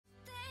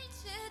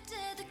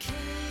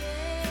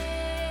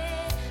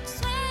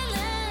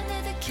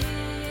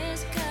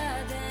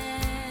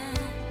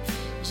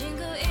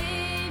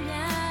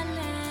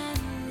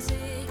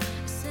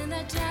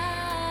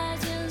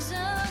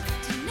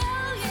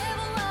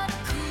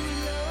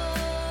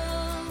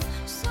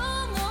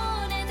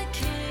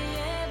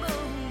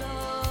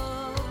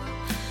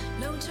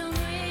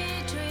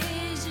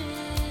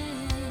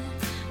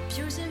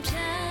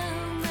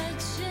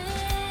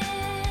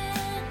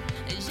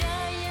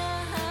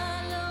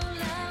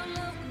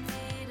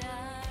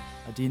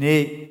ဒီ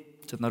နေ့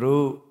ကျွန်တော်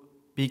တို့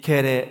ပြီး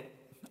ခဲ့တဲ့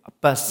အ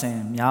ပတ်စဉ်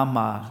များ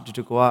မှာဒီတ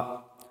ကော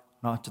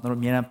เนาะကျွန်တော်တို့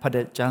အများအားဖတ်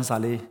တဲ့ကျမ်းစာ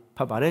လေးဖ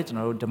တ်ပါတယ်ကျွန်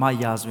တော်တို့ဓမ္မ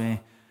ရာဇဝင်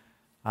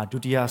ဒု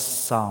တိယ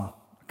ဆောင်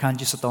အခန်း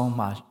ကြီး73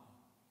မှာ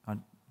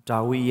ဒါ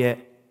ဝိရဲ့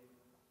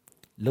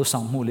လှုပ်ဆော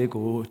င်မှုလေး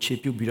ကိုခြေ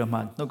ပြုပြီးတော့မှ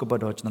နှုတ်ကပတ်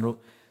တော်ကျွန်တော်တို့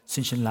ဆ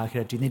င်ခြင်လာ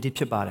ခဲ့တဲ့ဒီနေ့ဒီ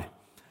ဖြစ်ပါတယ်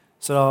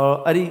ဆိုတော့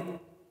အဲ့ဒီ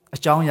အ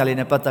ကြောင်းအရာလေး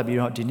နဲ့ပတ်သက်ပြီး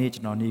တော့ဒီနေ့ကျွ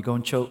န်တော်ညီကု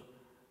န်းချုပ်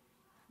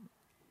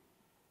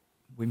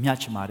ဝေမျှ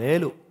ချင်ပါတယ်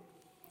လို့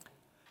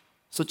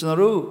ဆိုကျွန်တော်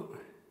တို့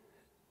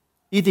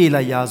ဣသေလ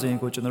ရာဇဝင်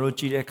ကိုကျွန်တော်တို့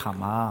ကြည့်တဲ့အခါ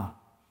မှာ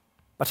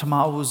ပထမ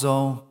အဦး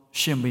ဆုံး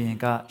ရှင်ဘုရင်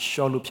က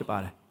ရှောလုဖြစ်ပါ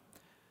တယ်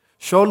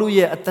ရှောလု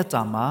ရဲ့အသက်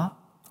တာမှာ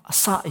အ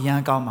စအယံ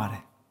ကောင်းပါတ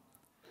ယ်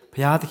ဘု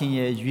ရားသခင်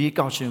ရဲ့ရွေး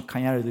ကောက်ခြင်းခံ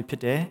ရတဲ့သူဖြ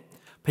စ်တယ်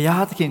ဘု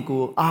ရားသခင်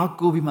ကိုအား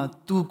ကိုးပြီးမှ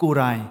သူကိုယ်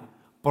တိုင်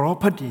ပရော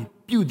ဖက်တွေ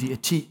ပြုသည့်အ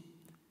ထိ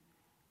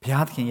ဘု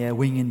ရားသခင်ရဲ့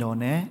ဝိညာဉ်တော်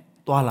နဲ့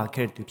တွာလာ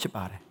ခဲ့တဲ့သူဖြစ်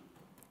ပါတယ်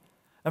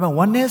အဲ့မှာဝ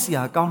မ်းနည်းစ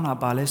ရာကောင်းတာ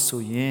ပါလဲ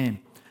ဆိုရင်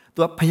သူ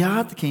ကဘု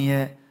ရားသခင်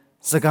ရဲ့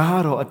စ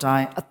ကားတော်အတို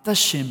င်းအသက်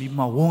ရှင်ပြီး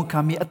မှဝန်ခံ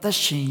ပြီးအသက်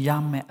ရှင်ရ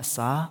မယ်အ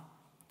စား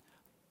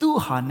သူ့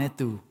ဟာနဲ့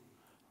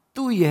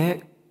သူ့ရဲ့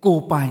ကို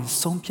ယ်ပိုင်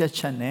ဆုံးဖြတ်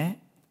ချက်နဲ့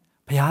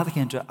ဘုရားသခ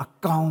င်အတွက်အ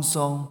ကောင်း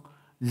ဆုံး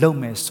လုပ်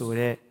မယ်ဆို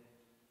တဲ့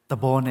သ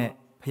ဘောနဲ့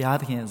ဘုရား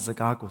သခင်စ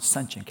ကားကိုဆ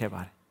န့်ကျင်ခဲ့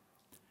ပါတယ်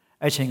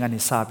အဲ့ချိန်ကနေ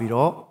စပြီး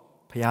တော့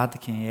ဘုရားသ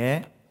ခင်ရဲ့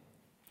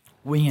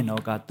ဝိညာဉ်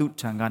တော်ကသူ့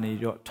ထံကနေ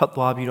တော့ထွက်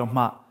သွားပြီးတော့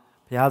မှ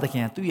ဘုရားသခ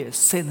င်ကသူ့ရဲ့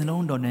စိတ်နှ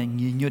လုံးတော်နဲ့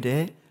ညီညွတ်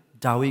တဲ့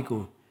ဒါဝိဒ်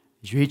ကို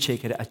ရွေးချယ်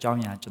ခဲ့တဲ့အကြောင်း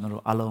အရာကျွန်တော်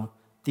တို့အားလုံး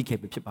သိခဲ့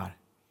ပြီဖြစ်ပါတယ်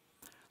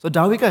ဆို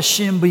တော့ဒါဝိဒ်ကရှ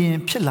င်ဘုရင်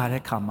ဖြစ်လာ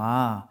တဲ့အခါမှာ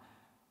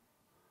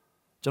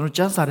ကျွန်တော်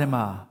ကျမ်းစာထဲ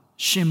မှာ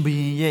ရှင်ဘု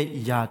ရင်ရဲ့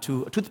ယာထု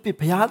အထူးသဖြင့်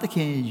ဘုရားသခ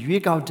င်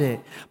ရွေးကောက်တဲ့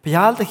ဘု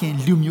ရားသခင်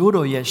လူမျိုး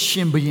တော်ရဲ့ရှ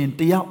င်ဘုရင်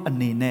တယောက်အ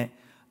နေနဲ့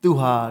သူ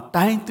ဟာ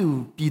တိုင်းသူ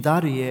ပြည်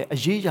သားတွေရဲ့အ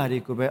ရေးအရာတွေ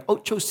ကိုပဲအု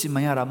ပ်ချုပ်စီမံ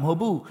ရတာမဟုတ်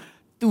ဘူး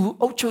သူ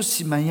အုပ်ချုပ်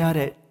စီမံရ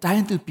တဲ့တို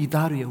င်းသူပြည်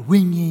သားတွေရဲ့ဝိ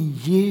ညာဉ်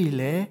ရေး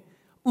လေ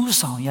ဥ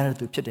ဆောင်ရတဲ့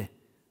သူဖြစ်တယ်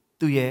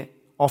သူရဲ့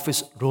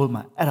office role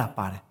မှာအဲ့ဒါ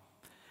ပါတယ်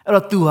အဲ့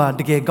တော့သူဟာ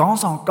တကယ်ခေါင်း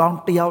ဆောင်ကောင်း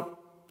တယောက်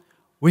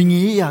ဝိညာ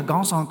ဉ်ရေးရာခေါ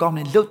င်းဆောင်ကောင်း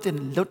နဲ့လှုပ်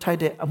ထိုက်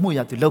တဲ့အမှု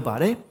ရာသူလုပ်ပါ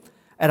တယ်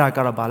အဲ့ဒါက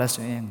တော့ဘာလဲ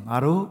ဆိုရင်ငါ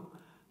တို့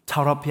ထာ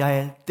ဝရဘုရား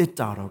ရဲ့တစ်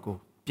တာတော်ကို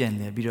ပြန်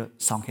လည်ပြီးတော့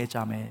ဆောင်ခဲ့ကြ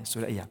မယ်ဆို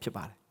တဲ့အရာဖြစ်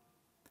ပါတယ်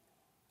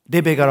ဒီ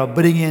ဘေကတော့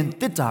ဗြိဉ္ဉ်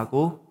တစ်တာ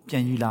ကိုပြ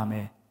န်ယူလာမ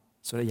ယ်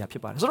ဆိုတဲ့အရာဖြ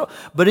စ်ပါတယ်ဆိုတော့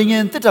ဗြိဉ္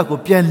ဉ်တစ်တာကို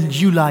ပြန်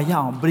ယူလာရ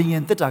အောင်ဗြိဉ္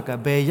ဉ်တစ်တာက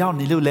ဘယ်ရောက်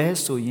နေလို့လဲ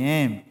ဆိုရ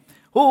င်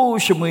ဟိုး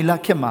ရှမွေလ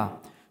ခေတ်မှာ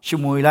ရှ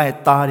မွေလရဲ့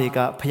သားတွေက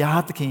ဘု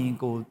ရားသခင်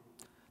ကို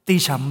တေ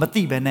ချာမ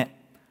သိပဲနဲ့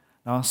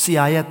နော်ဆ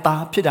ရာရဲ့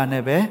သားဖြစ်တာ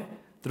နဲ့ပဲ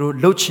သူတို့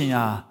လှုပ်ချင်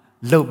ရာ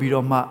လှုပ်ပြီး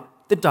တော့မှ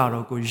တစ်တာ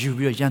တော်ကိုယူ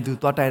ပြီးတော့ရန်သူ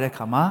သွားတိုက်တဲ့အ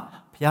ခါမှာ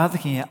ဘုရားသ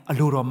ခင်ရဲ့အ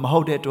လိုတော်မဟု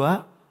တ်တဲ့အတွက်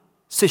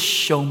စစ်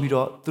ရှုံးပြီး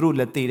တော့သူတို့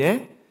လည်းတည်တယ်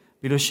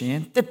ပြီးလို့ရှိရ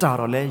င်တစ်တာ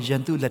တော်လည်းရ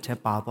န်သူလက်ထဲ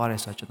ပါသွားတ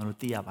ယ်ဆိုတော့ကျွန်တော်တို့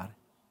သိရပါတယ်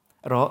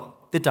အဲ့တော့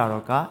တစ်တာ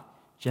တော်က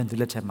ရန်သူ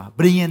လက်ထဲမှာ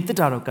ဗြိဉ္ဉ်တစ်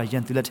တာတော်ကရ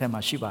န်သူလက်ထဲမှာ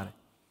ရှိပါတယ်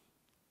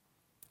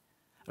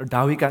အဲ့တော့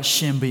ဒါဝိဒ်က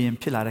ရှင်ဘုရင်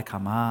ဖြစ်လာတဲ့အခါ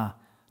မှာ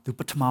သူပ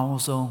ထမ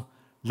ဆုံး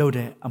လုပ်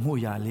တဲ့အမှု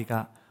အရာလေးက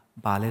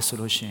ဘာလဲဆို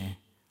လို့ရှိရင်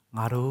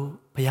ငါတို့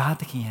ဘုရား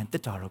သခင်ရဲ့တ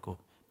စ်တာတော်ကို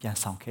ပြန်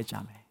ဆောင်ခဲ့ကြ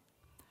မယ်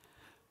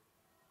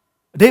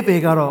အဓိပ္ပာ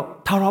ယ်ကတော့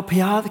ထာဝရဘု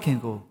ရားသခင်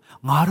ကို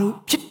ငါတို့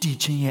ဖြစ်တည်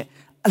ခြင်းရဲ့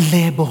အလ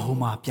ယ်ဘဝ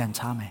မှာပြန်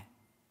ချမယ်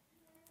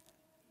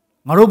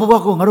ငါတို့ဘဝ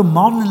ကိုငါတို့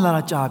မောင်းနှင်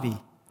လာကြပြီ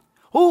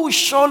ဟိုး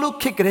ရှောလု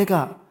ခေတ်ကလေးက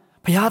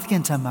ဘုရားသခ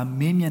င်ထံမှာ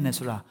မင်းမြတ်နေ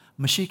ဆိုတာ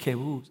မရှိခဲ့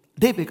ဘူးအ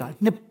ဓိပ္ပာယ်က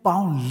နှစ်ပေါ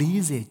င်း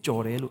40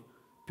ကျော်တယ်လို့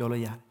ပြော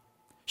လို့ရတယ်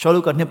ရှောလု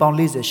ကနှစ်ပေါင်း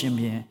40ရှင်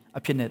ဘုရင်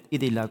အဖြစ်နဲ့ဣ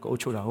သေလကိုအု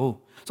ပ်ချုပ်တာဟုတ်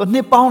ဆိုတော့နှ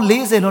စ်ပေါင်း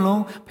40လုံး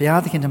လုံးဘုရား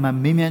သခင်ထံမှာ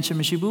မင်းမြတ်ခြင်း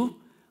မရှိဘူး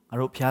ငါ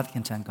တို့ဘုရားသခ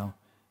င်ထံကောင်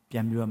ပြ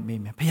န်ပြီးတော့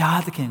မေးမယ်ဘု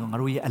ရားသခင်ကငါ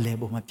တို့ရဲ့အလယ်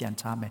ဘုံမှာပြန်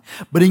ထားမယ်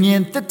ဗြိဉ္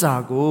ဉ်တစ်တာ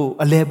ကို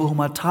အလယ်ဘုံ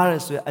မှာထားရ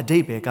ဆိုတဲ့အဓိ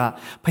ပ္ပာယ်က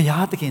ဘု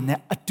ရားသခင်နဲ့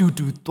အတူ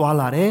တူသွား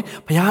လာတယ်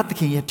ဘုရားသ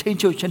ခင်ရဲ့ထိန်း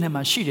ချုပ်ခြင်းနဲ့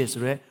မှရှိတယ်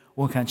ဆိုရဲ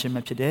ဝန်ခံခြင်း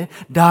ပဲဖြစ်တယ်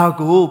ဒါ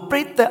ကို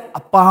ပြိတ္တ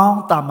အပေါင်း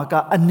တာမက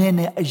အနည်း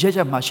နဲ့အရရ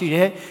က်မှာရှိတ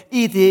ယ်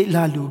ဣသေလ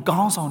လူကော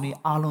င်းဆောင်တွေ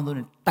အားလုံးတို့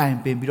တိုင်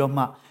ပင်ပြီးတော့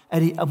မှ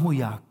အဲ့ဒီအမှု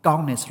ရာကော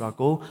င်းတယ်ဆိုတာ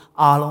ကို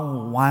အားလုံး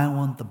ဝိုင်းဝ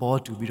န်းသဘော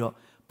တူပြီးတော့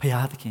ဘု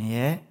ရားသခင်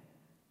ရဲ့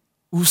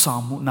ဥဆော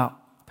င်မှုနောက်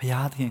ဘု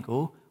ရားသခင်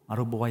ကိုငါ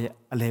တို့ဘဝရဲ့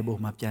အလယ်ဘုံ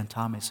မှာပြန်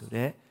ထားမယ်ဆို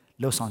တဲ့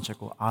လှုပ်ဆောင်ချက်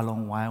ကိုအား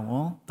လုံးဝိုင်းဝ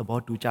န်းသဘော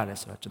တူကြတယ်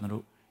ဆိုတော့ကျွန်တော်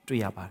တို့တွေ့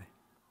ရပါတယ်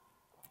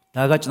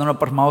ဒါကကျွန်တော်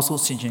တို့ပထမ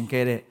ဆုံးဆင်ခြင်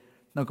ခဲ့တဲ့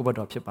နှုတ်ကပတ်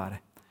တော်ဖြစ်ပါတ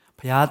ယ်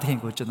ဘုရားသခင်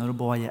ကိုကျွန်တော်တို့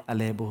ဘဝရဲ့အ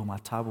လယ်ဘုံမှာ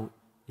ထားဖို့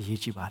အရေး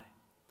ကြီးပါတယ်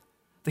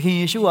သခင်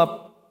ယေရှုက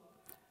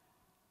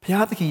ဘု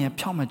ရားသခင်ရဲ့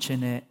ဖြောင့်မတ်ခြ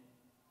င်းနဲ့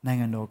နိုင်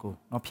ငံတော်ကို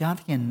ဘုရားသ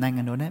ခင်နိုင်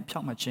ငံတော်နဲ့ဖြော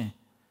င့်မတ်ခြင်း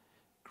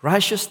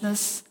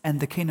righteousness and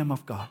the kingdom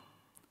of God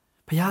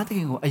ဘုရားသခ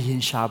င်ကိုအရ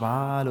င်ရှာပါ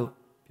လို့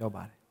ပြော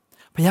ပါတယ်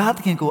ဘုရားသ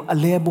ခင်ကိုအ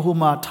လဲဘုံ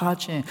မှာထား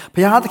ခြင်းဘု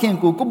ရားသခင်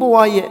ကိုကိုဘဝ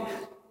ရဲ့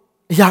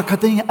အရာခ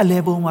တဲ့ရဲ့အလဲ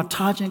ဘုံမှာ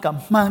ထားခြင်းက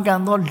မှန်ကန်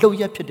သောလုပ်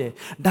ရဖြစ်တယ်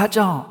ဒါ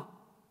ကြောင့်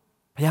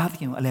ဘုရားသ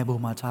ခင်ကိုအလဲဘုံ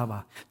မှာထားပါ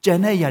ကျန်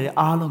တဲ့အရာတွေ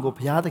အားလုံးကို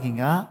ဘုရားသခင်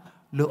က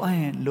လိုအပ်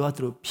ရင်လိုအပ်သ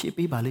လိုဖြည့်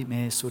ပေးပါလိမ့်မ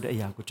ယ်ဆိုတဲ့အ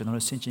ရာကိုကျွန်တော်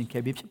တို့ဆင်ခြင်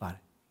ခဲ့ပြီးဖြစ်ပါတ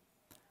ယ်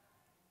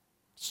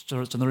ကျွ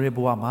န်တော်ရဲ့ဘ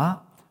ဝမှာ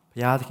ဘု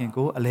ရားသခင်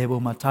ကိုအလဲဘုံ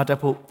မှာထားတတ်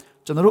ဖို့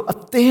ကျွန်တော်တို့အ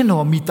သင်း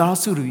တော်မိသား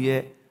စုတွေ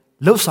ရဲ့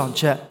လှုပ်ဆောင်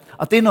ချက်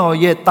အသင်းတော်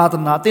ရဲ့သာသ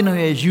နာအသင်းတော်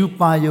ရဲ့ယူ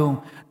ပါယုံ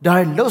ဒါ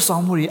လှုပ်ဆော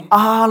င်မှုတွေ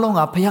အားလုံး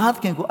ကဘုရားသ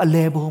ခင်ကိုအ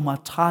လဲဘုံမှာ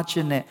ထားခြ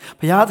င်းနဲ့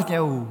ဘုရားသခင်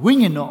ကိုဝိ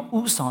ညာဉ်တော်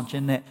ဥဆောင်ခြ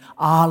င်းနဲ့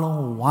အား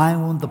လုံးဝိုင်း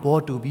ဝန်းသဘော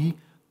တူပြီး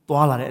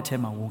သွားလာတဲ့အထက်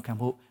မှာဝန်ခံ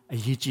ဖို့အ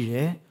ရေးကြီးတ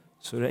ယ်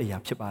ဆိုတဲ့အရာ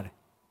ဖြစ်ပါတယ်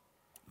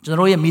ကျွန်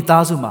တော်ရဲ့မိ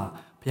သားစုမှာ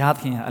ဘုရားသ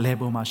ခင်ကအလဲ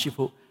ဘုံမှာရှိ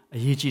ဖို့အ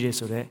ရေးကြီးတယ်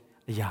ဆိုတဲ့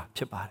အရာ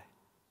ဖြစ်ပါတယ်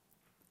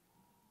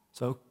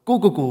ဆိုကို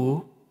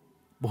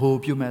ဘဟု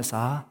ပြုမဲ့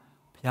စာ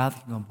ဘုရားသ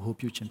ခင်ကဘဟု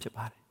ပြုခြင်းဖြစ်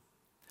ပါတယ်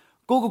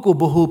ကို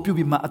ဘဟုပြု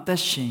ပြီးမှအသက်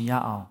ရှင်ရ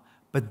အောင်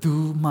ဘယ်သူ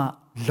မှ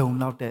လုံ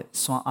လောက်တဲ့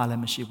စွမ်းအားလ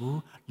ည်းမရှိဘူး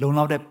လုံ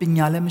လောက်တဲ့ပ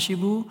ညာလည်းမရှိ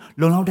ဘူး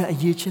လုံလောက်တဲ့အ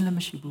ရေးချင်းလည်း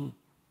မရှိဘူး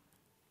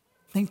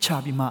နှိမ့်ချ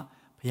ပြီးမှ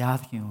ဘုရား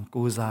သခင်ကို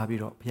ကိုးစားပြီး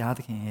တော့ဘုရားသ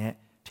ခင်ရဲ့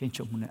ထိန်း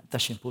ချုပ်မှုနဲ့အသ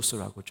က်ရှင်ဖို့ဆို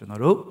တာကိုကျွန်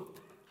တော်တို့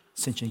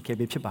ဆင်ခြင်ခဲ့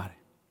ပြီးဖြစ်ပါတယ်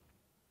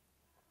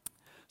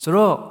ဆို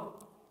တော့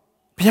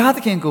ဘုရားသ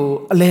ခင်ကို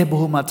အလဲ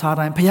ဘိုးမှာထား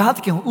တိုင်းဘုရားသ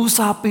ခင်ကိုဦး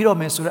စားပေးတော့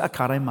မယ်ဆိုတဲ့အ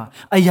ခါတိုင်းမှာ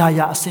အရာ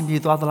ရာအဆင်ပြေ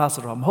သွားသလား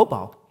ဆိုတော့မဟုတ်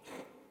ပါဘူး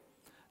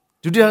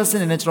ဒုတိယဆ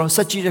င့်နဲ့ကျွန်တော်ဆ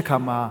က်ကြည့်တဲ့အခါ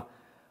မှာ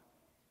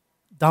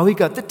ဒါဝိဒ်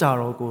ကတစ်တာ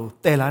တော်ကို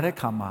တည်လာတဲ့အ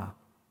ခါမှာ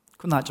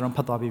ခုနကျွန်တော်ဖ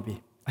တ်သွားပြီးပြီ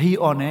အဟီ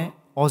အော်နဲ့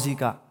အောဇီ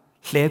က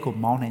လှဲကို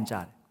မောင်းနိုင်ကြတ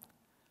ယ်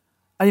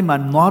အဲ့ဒီမှာ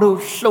နွားတို့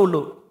လှုပ်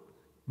လို့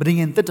ဗဒင်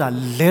ငင်တစ်တာ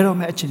လဲတော့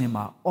မဲ့အချိန်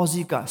မှာအော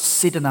ဇီက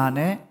စေတနာ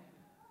နဲ့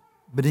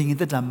ဗဒင်ငင်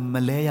တစ်တာမ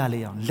လဲရလေ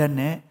အောင်လက်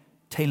နဲ့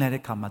ထိန်လိုက်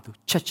တဲ့အခါမှာသူ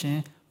ချက်ချ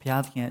င်းဘု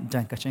ရားသခင်အတ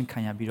န်ကချင်းခံ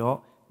ရပြီးတော့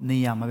နေ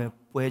ရာမှာပဲ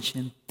ပွဲချ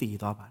င်းတည်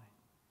သွားပါတယ်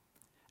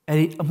အဲ့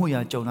ဒီအမှုရာ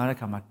ကြုံလာတဲ့အ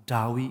ခါမှာ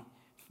ဒါဝိဒ်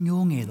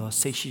ညှိုးငယ်သော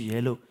စိတ်ရှိရဲ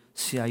လို့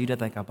ဆရာယူတဲ့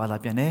တိုက်ကဘာသာ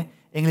ပြန်တယ်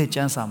အင်္ဂလိပ်ကျ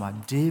မ်းစာမှာ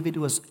David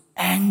was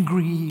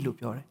angry လို့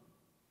ပြောတယ်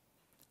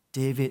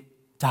David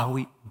ဒါ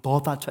ဝိဒ်ဒေါ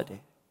သထွက်တ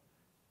ယ်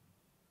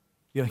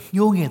ပြီးတော့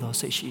ညှိုးငယ်သော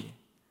စိတ်ရှိတယ်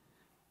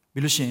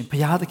ပြီးလို့ရှိရင်ဘု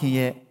ရားသခင်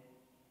ရဲ့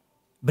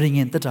ဗြိ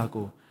ဉ္ဉ်တက်တာ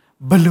ကို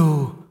ဘ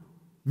လို့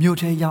မြို့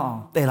ထဲရောက်အော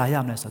င်တည်လာရ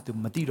မလဲဆိုတော့သူ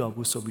မသိတော့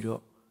ဘူးဆိုပြီး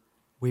တော့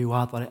ဝေ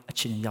ဝါးသွားတဲ့အ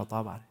ခြေအနေရောက်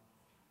သွားပါတယ်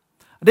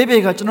အတိ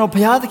တ်ကကျွန်တော်ဘု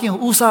ရားသခင်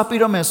ကိုဦးစားပေး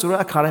တော့မယ်ဆို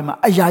တော့အခါတိုင်းမှာ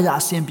အရာရာ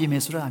အဆင်ပြေမ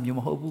ယ်ဆိုတဲ့အမျိုး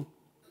မဟုတ်ဘူး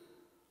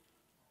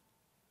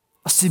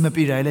အစီမ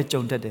ပြေတာလည်း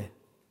ကြုံတတ်တယ်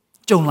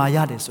ကြုံလာရ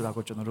တယ်ဆိုတာ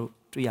ကိုကျွန်တော်တို့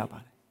တွေ့ရပါ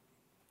တယ်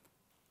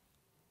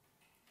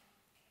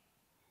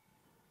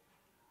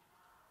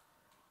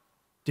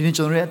ဒီနေ့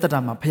ကျွန်တော်ရဲ့အသက်တာ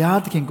မှာဘုရား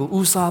သခင်ကို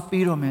ဦးစား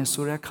ပေးတော့မယ်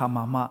ဆိုတဲ့အခါ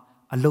မှာမှ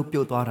အလုတ်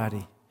ပြုတ်သွားတာ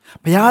တွေ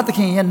ဘုရားသခ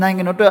င်ရဲ့နိုင်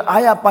ငံတော်အတွက်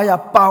အားရပါရ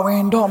ပါဝ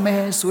င်တော့မ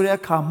ယ်ဆိုတဲ့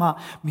အခါမှာ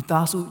မိ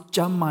သားစုကျ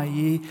မ်းမာ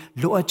ရေး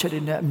လိုအပ်ချက်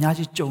တွေနဲ့အများ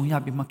ကြီးကြုံရ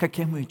ပြီးမှခက်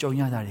ခဲမှုတွေကြုံ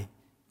ရတာတွေ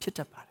ဖြစ်တ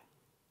တ်ပါတယ်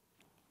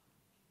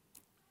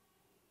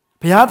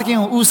ဘုရားသခင်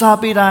ကိုဦးစား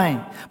ပေးတိုင်း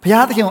ဘု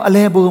ရားသခင်ကိုအ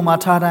လဲဘိုးမှာ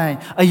ထားတိုင်း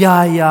အရာ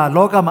ရာ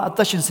လောကမှာအသ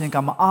က်ရှင်စဉ်က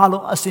မှာအား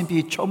လုံးအစဉ်ပြေ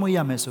ချုံမွေ့ရ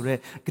မယ်ဆိုတဲ့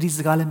ဂရုစ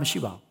ကားလည်းမရှိ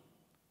ပါဘူး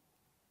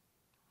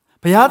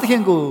ဘုရားသခ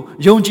င်ကို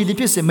ယုံကြည်သည်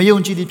ဖြစ်စေမယုံ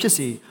ကြည်သည်ဖြစ်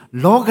စေ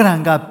လောကရန်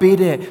ကပေး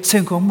တဲ့စ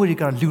င်ခေါ်မှုတွေ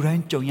ကလူတို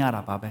င်းကြုံရ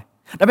တာပါပဲ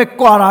ဒါပေမဲ့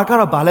ကွာတာက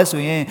တော့ဘာလဲ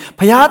ဆိုရင်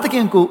ဘုရားသခ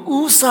င်ကို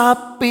ဦးစား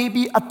ပေး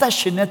ပြီးအသက်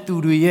ရှင်တဲ့သူ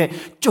တွေရဲ့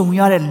ကြုံ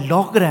ရတဲ့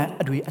လောကရန်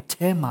အတွေအแท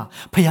မှာ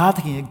ဘုရားသ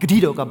ခင်ရဲ့ဂရု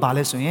တော်ကဘာ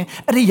လဲဆိုရင်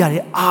အဲ့ဒီຢာတွေ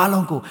အား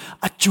လုံးကို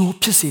အကျိုး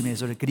ဖြစ်စေမယ်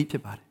ဆိုတဲ့ဂရုဖြ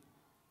စ်ပါတယ်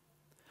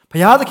ဘု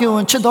ရားသခင်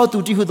ကိုချစ်တော်သူ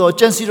တည်းဟုသော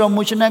ကြံစီတော်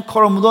မူခြင်းနဲ့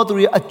ခေါ်တော်မူသောသူ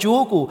တွေအ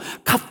ကျိုးကို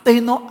ခတ်သိ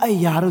မ်းသောအ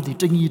ရာတို့သည်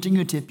တညီတ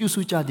ညွတ်တည်းပြု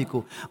စုကြသည်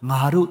ကို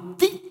ငါတို့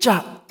သိကြ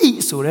၏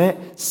ဆိုတဲ့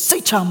စိ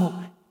တ်ချမှု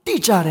တိ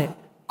ကျတဲ့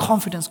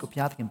confidence ကိုဘု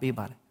ရားသခင်ပေး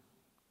ပါတယ်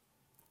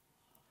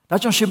ဒါ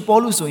ကြောင့်ရှင်ပေါ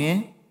လုဆိုရင်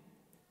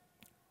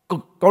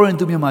ကောရိန္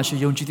သုမြို့မှာရှင်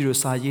ယုံကြည်သူတို့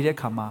စာရေးတဲ့အ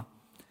ခါမှာ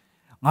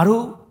ငါ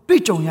တို့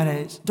တွေ့ကြုံရ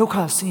တဲ့ဒုက္ခ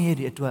ဆင်းရဲ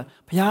တွေအတွက်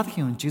ဘုရားသခ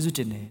င်ကိုကျေးဇူးတ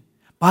င်တယ်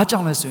။ဘာကြော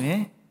င့်လဲဆိုရ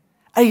င်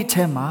အဲ့ဒီအထ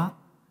က်မှာ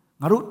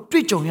ငါတို့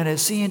တွေ့ကြုံရတဲ့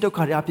ဆင်းရဲဒုက္ခ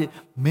တွေအဖြစ်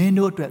မင်း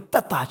တို့အတွက်သ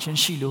က်သာခြင်း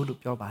ရှိလို့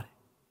ပြောပါတယ်။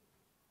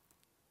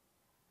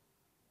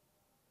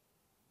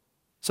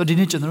ဆိုဒီ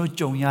နေ့ကျွန်တော်တို့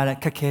ကြုံရတဲ့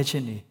ခက်ခဲခြ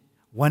င်းတွေ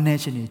ဝမ်းနည်း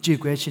ခြင်းတွေကြေ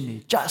ကွဲခြင်းတွေ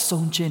ကြ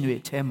ဆုံးခြင်းတွေ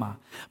အထက်မှာ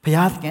ဘု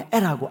ရားသခင်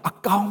အဲ့ဒါကိုအ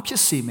ကောင်းဖြ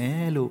စ်စေမ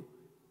ယ်လို့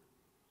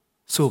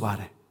ဆိုပါ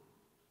တယ်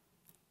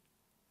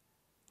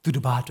သူတ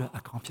စ်ပါးအတွက်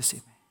အကောင်းဖြစ်စေ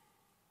မယ်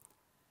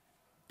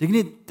ဒီက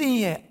နေ့တင်း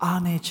ရဲ့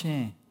အားနည်းခြ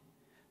င်း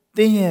တ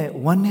င်းရဲ့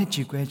ဝမ်းနည်း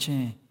ကြေကွဲခြ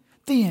င်း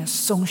တင်းရဲ့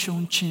ဆုံး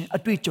ရှုံးခြင်းအ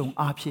တွေ့အကြုံ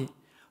အားဖြင့်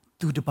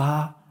သူတစ်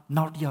ပါး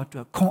နောက်တစ်ယောက်အတွ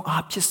က်ခွန်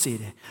အားဖြစ်စေ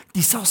တယ်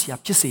တိဆောက်စရာ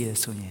ဖြစ်စေတယ်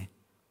ဆိုရင်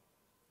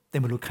တ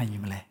င်းဘလို့ခံယူ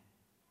မလဲ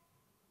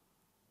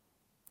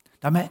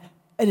ဒါမဲ့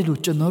အဲ့ဒီလို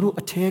ကျွန်တော်တို့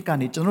အထဲက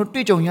နေကျွန်တော်တို့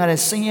တွေ့ကြုံရတဲ့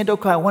ဆင်းရဲဒု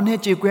က္ခဝမ်းန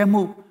ည်းကြေကွဲ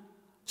မှု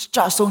ကြ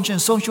ဆုံးခြ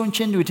င်းဆုံးရှုံးခြ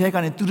င်းတွေထဲက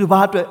နေသူတစ်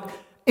ပါးအတွက်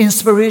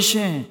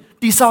inspiration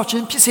တိဆောက်ခြ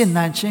င်းဖြစ်စေ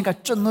နိုင်ခြင်းက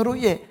ကျွန်တော်တို့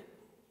ရဲ့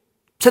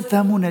ဖြစ်သ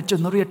မှုနဲ့ကျွ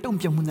န်တော်တို့ရဲ့တုံ့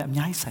ပြန်မှုနဲ့အ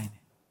များကြီးဆိုင်တ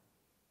ယ်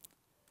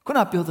ခုန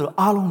ပြောသလို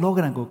အားလုံးလောက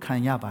ရန်ကိုခံ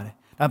ရပါတယ်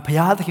ဒါဘု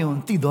ရားသခင်ကို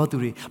တည်တော်သူ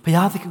တွေဘု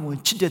ရားသခင်ကို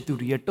ချစ်တဲ့သူ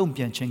တွေရဲ့တုံ့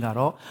ပြန်ခြင်းက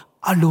တော့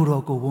အလို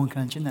တော်ကိုဝန်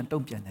ခံခြင်းနဲ့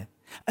တုံ့ပြန်တယ်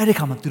အဲ့ဒီ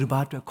ခါမှာသူတစ်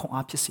ပါးအတွက်ခွန်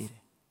အားဖြစ်စေတ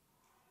ယ်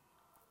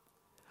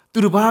သူ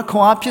တို့ဘာခွ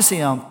န်အားဖြစ်စေ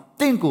အောင်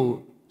တင့်ကို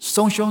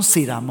ဆုံးရှုံး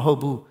စေတာမဟုတ်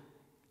ဘူး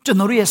ကျွန်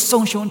တော်တို့ရဲ့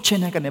ဆုံးရှုံးခြ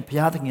င်းနဲ့ကနေဘု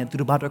ရားသခင်သူ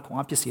တို့ဘာအတွက်ခွန်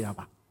အားဖြစ်စေတာ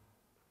ပါ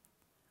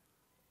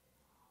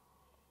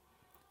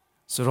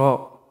ဆိုတော့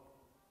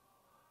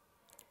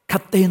ခ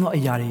တ်သိမ်းသော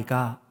အရာတွေက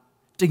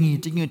တငင်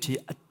တငင်တီ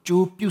အ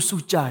ကျိုးပြုစု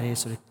ကြရဲ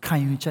ဆိုတဲ့ခံ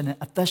ယူချက်နဲ့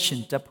အသက်ရှ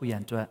င်တတ်ဖို့ရ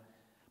န်အတွက်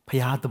ဘု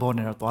ရားသဘော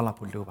နဲ့တော့တွာလာ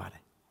ဖို့လိုပါတ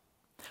ယ်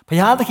ဘု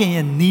ရားသခင်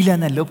ရဲ့နီးလ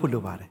န်းနဲ့လုပ်ဖို့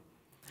လိုပါတယ်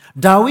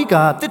ဒါဝိက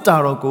တစ်တာ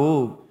တော်ကို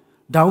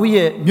ဒါဝိ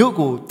ရဲ့မြို့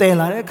ကိုတည်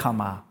လာတဲ့အခါ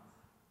မှာ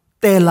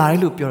တည်လာတယ်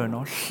လို့ပြောတယ်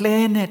နော်လှဲ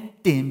နဲ့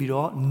တင်ပြီး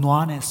တော့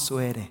နွားနဲ့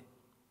ဆွဲတယ်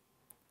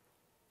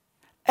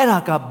အဲ့ဒါ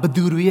ကဘ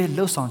သူတွေရဲ့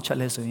လှုပ်ဆောင်ချက်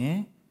လဲဆိုရင်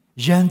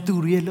ရန်သူ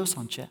တွေရဲ့လှုပ်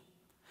ဆောင်ချက်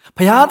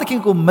ဘုရားသခ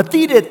င်ကိုမ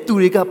သိတဲ့သူ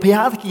တွေကဘု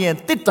ရားသခင်ရဲ့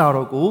တစ်တာ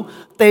တော်ကို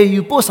တည်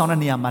ယူပို့ဆောင်တဲ့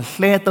နေရာမှာ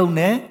လှဲသုံး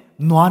တယ်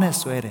နွားနဲ့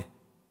ဆွဲတယ်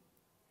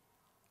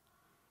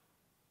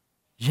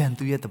ရန်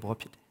သူရဲ့သဘော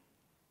ဖြစ်တယ်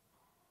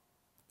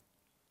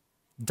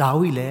ဒါ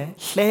ဝိလည်း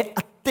လှဲ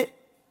အတစ်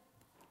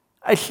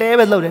အဲ့လှဲ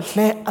ပဲလုပ်တယ်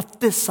လှဲအ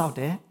တစ်ဆောက်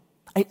တယ်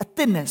အဲ့အတ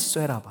စ်နဲ့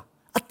ဆွဲတာပါ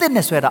အတစ်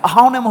နဲ့ဆွဲတာအ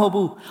ဟောင်းနဲ့မဟုတ်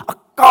ဘူးအ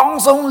ကောင်း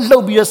ဆုံးလှု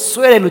ပ်ပြီးတော့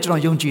ဆွဲတယ်လို့ကျွန်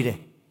တော်ယုံကြည်တယ်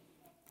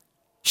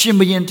ရှင်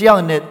ဘုရင်တယော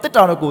က်နဲ့တစ်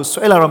တာတော်ကို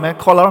ဆွဲလာတော့မယ်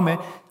ခေါ်လာတော့မယ်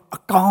အ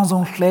ကောင်း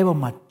ဆုံးလှဲပေါ်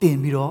မှာတင်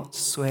ပြီးတော့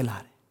ဆွဲလာ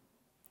တယ်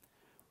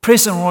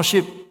Praise and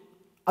worship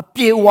အ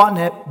ပြေဝ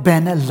နဲ့ဘ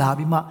န်နဲ့လာ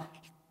ပြီးမှ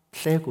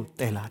လှဲကို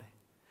တည်လာတယ်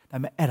ဒါပေ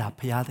မဲ့အဲ့ဒါ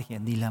ဘုရားသခင်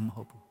နီလန်းမ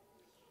ဟုတ်ဘူး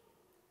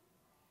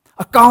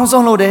အကောင်း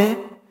ဆုံးလို့တယ်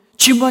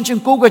ချီးမွမ်းခြ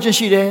င်းကိုးကွယ်ခြင်း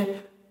ရှိတယ်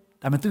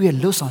ဒါပေမဲ့သူ့ရဲ့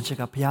လှုပ်ဆောင်ချက်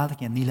ကဘုရားသ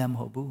ခင်နီလန်းမ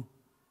ဟုတ်ဘူး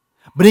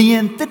ဗြိယ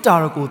င်တစ်တာ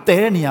တော်ကိုတည်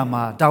တဲ့နေရာ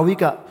မှာဒါဝိ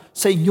က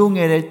စိတ်ညှိုးင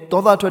ယ်တယ်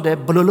ဒေါသထွက်တယ်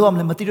ဘယ်လိုလုပ်ရမ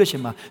လဲမသိတော့ချိ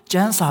န်မှာကျ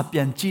မ်းစာပြ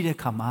န်ကြည့်တဲ့အ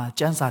ခါမှာ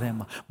ကျမ်းစာထဲ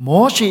မှာ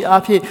မောရှေ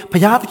အားဖြင့်ဘု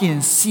ရားသခင်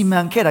စီမံ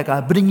ခဲ့တာက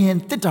ဗြိယင်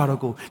တစ်တာ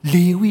တော်ကို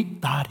လေဝိ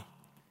သားတယ်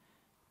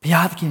ဘု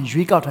ရားသခင်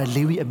ရွေးကောက်ထားတဲ့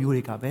လေဝိအမျိုး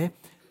တွေကပဲ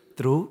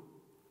သူတို့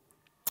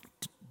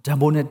ဓမ္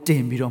မနဲ့တ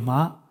င်ပြီးတော့မှ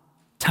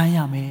ထမ်းရ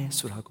မယ်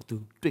ဆိုတာကိုသူ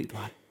တွေ့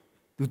သွားတယ်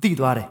သူသိ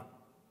သွားတယ်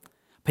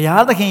ဘု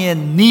ရားသခင်ရဲ့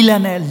နီလ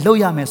န်နဲ့လှုပ်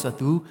ရမယ်ဆိုတော့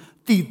သူ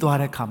သိသွား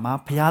တဲ့အခါမှာ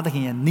ဘုရားသခ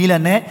င်ရဲ့နီလ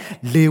န်နဲ့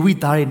လေဝိ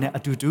သားတွေနဲ့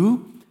အတူတူ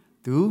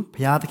သူဘု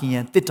ရားသခင်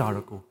ရဲ့တစ်တာ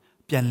တော်ကို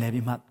ပြန်လဲ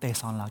ပြီးမှတည်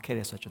ဆောင်လာခဲ့တ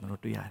ယ်ဆိုတော့ကျွန်တော်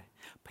တို့တွေ့ရတယ်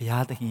ဘု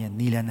ရားသခင်ရဲ့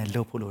နီလန်နဲ့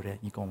လှုပ်ဖို့လိုတယ်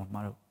ညီကောင်မ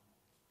တို့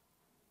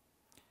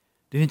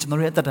ဒီနေ့ကျွန်တော်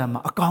တို့ရဲ့အသက်တာမှာ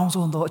အကောင်း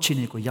ဆုံးသောအခြေအ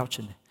နေကိုရောက်ချ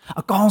င်တယ်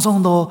အကောင်း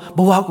ဆုံးသောဘ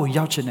ဝကို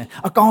ရောက်ချင်တယ်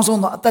အကောင်းဆုံး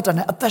သောအသက်တာ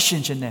နဲ့အသက်ရှ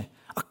င်ခြင်းနဲ့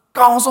အ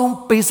ကောင်းဆုံး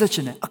ပေးဆက်ခြ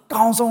င်းနဲ့အ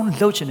ကောင်းဆုံး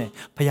လှုပ်ခြင်းနဲ့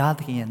ဘုရားသ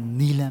ခင်ရဲ့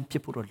နီလန်ဖြ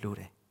စ်ဖို့တော့လို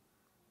တယ်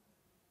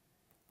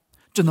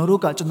ကျွန်တော်တို့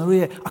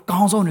ရဲ့အကော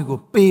င်းဆုံးတွေကို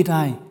ပေး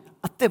တိုင်း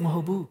အသက်မဟု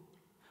တ်ဘူး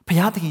ဘု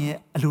ရားသခင်ရဲ့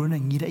အလို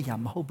နဲ့ညီတဲ့အရာ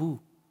မဟုတ်ဘူး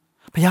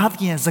ဘုရားသ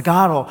ခင်ရဲ့စ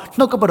ကားတော်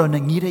နှုတ်ကပတ်တော်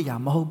နဲ့ညီတဲ့အရာ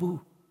မဟုတ်ဘူး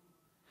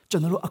ကျွ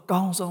န်တော်တို့အ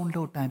ကောင်းဆုံး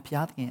လှုပ်တိုင်းဘု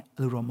ရားသခင်အ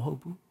လိုတော်မဟုတ်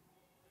ဘူး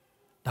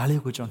ဒါ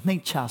လေးကိုကျွန်တော်နှိ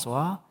မ့်ချ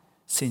စွာ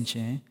ဆင်ခြ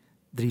င်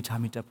သတိထား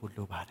မိတတ်ဖို့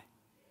လိုပါတယ်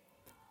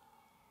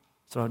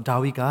ဆိုတော့ဒါ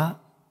ဝိက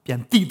ပြ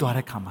န်တိသွား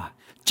တဲ့ခါမှာ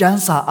ကျ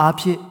မ်းစာအား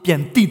ဖြင့်ပြ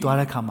န်တိသွား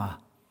တဲ့ခါမှာ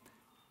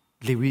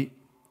လေဝိ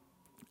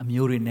အ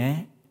မျိုးတွေနဲ့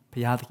ဘု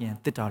ရားသခင်ရဲ့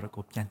တစ်တာတော်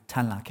ကိုပြန်ထ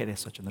မ်းလာခဲ့တယ်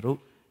ဆိုတော့ကျွန်တော်တို့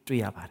တွေ့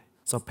ရပါတယ်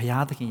ဆိုတော့ဘု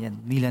ရားသခင်ရဲ့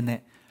နီလန်းနဲ့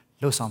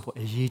လှုပ်ဆောင်ဖို့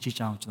အရေးကြီး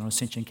ကြောင်းကျွန်တော်တို့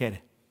ဆင်ခြင်ခဲ့တ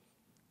ယ်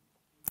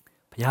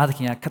ဘုရားသခ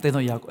င်ကခတ်သိမ်း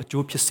သောအရာကိုအ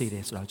ကျိုးဖြစ်စေတ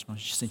ယ်ဆိုတာကျွန်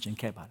တော်ဆင်ခြင်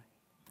ခဲ့ပါတယ်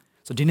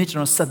ဆိုတော့ဒီနေ့ကျွ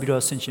န်တော်ဆက်ပြီး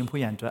တော့ဆင်ခြင်ဖို့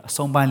ရန်အတွက်အ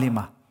ဆုံးပိုင်းလေး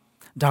မှာ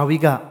ဒါဝိ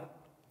က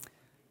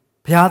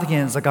ဘုရားသခ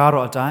င်စကား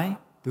တော်အတိုင်း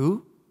သူ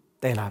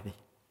တည်လာပြီ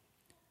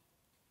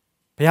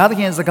ဘုရားသ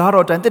ခင်စကား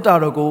တော်အတိုင်းတစ်တာ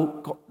တော်ကို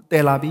တ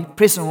ည်လာပြီ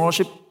Praise and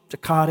worship တ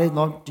ခါတည်း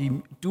တော့ဒီ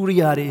ဒုရိ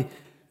ယာတွေ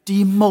ဒီ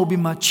မှုတ်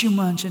ပြီးမှချီး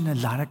မွမ်းခြင်းနဲ့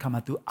လာတဲ့ခါ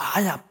မှာသူ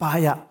အားရပါ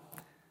ရ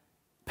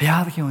ဘု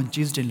ရားသခင်ကို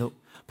ကျေးဇူးတင်လို့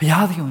ဘု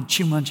ရားသခင်ကို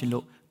ချီးမွမ်းခြင်း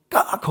လို့က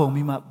ခုံ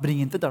ပြီးမှဗြိ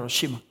ယင်တစ်တာတော်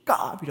ရှေ့မှာက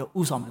ပြီးတော့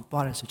ဥဆောင်နေ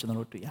သွားတယ်ဆိုကျွန်တော်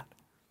တို့တွေ့ရတယ်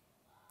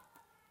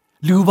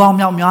လူပေါင်း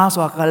မြောက်များ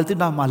စွာကလည်းတစ်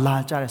တာမှာလာ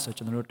ကြတယ်ဆို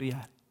ကျွန်တော်တို့တွေ့ရတ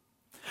ယ်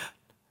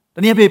တ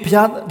နည်းအားဖြင့်ဘု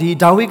ရားဒီ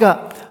ဒါဝိက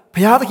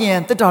ဘုရားသခင်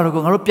ရဲ့တစ်တာတော်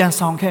ကိုငါတို့ပြန်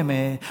ဆောင်ခဲ့မ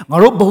ယ်ငါ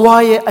တို့ဘဝ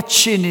ရဲ့အ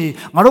ခြေအနေ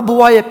ငါတို့ဘ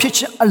ဝရဲ့ဖြစ်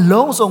ခြင်းအ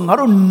လုံးစုံငါ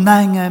တို့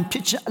နိုင်ငံဖြ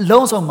စ်ခြင်းအ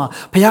လုံးစုံမှာ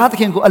ဘုရားသ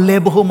ခင်ကိုအလဲ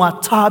ဘဟုမှာ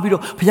ထားပြီး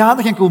တော့ဘုရားသ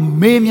ခင်ကို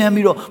မေးမြန်း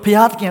ပြီးတော့ဘု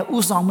ရားသခင်ဥ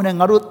ဆောင်မှုနဲ့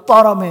ငါတို့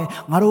သွားတော့မယ်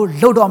ငါတို့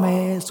လှုပ်တော့မ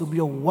ယ်ဆိုပြီး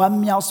တော့ဝမ်း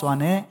မြောက်စွာ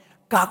နဲ့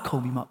ကခုံ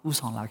ပြီးမှဥ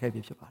ဆောင်လာခဲ့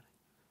ပြီဖြစ်ပါတယ်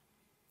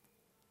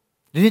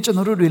ဒီနေ့ကျွန်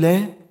တော်တို့တွေလ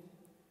ည်း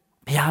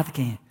ဘုရားသခ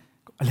င်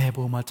အလဲ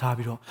ဘုံမှာထား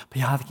ပြီးတော့ဘု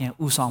ရားသခင်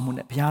ဥဆောင်မှု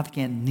နဲ့ဘုရားသခ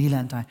င်နီလ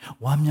န်တိုင်း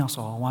ဝမ်းမြောက်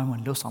စွာဝိုင်းဝ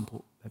န်းလှုပ်ဆောင်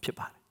ဖို့ပဲဖြစ်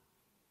ပါတယ်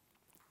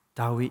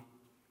ဒါဝိ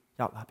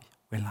ရောက်လာပြီ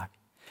ဝင်လာပြီ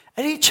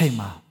အဲ့ဒီအချိန်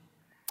မှာ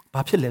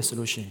ဘာဖြစ်လဲဆို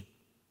လို့ရှိရင်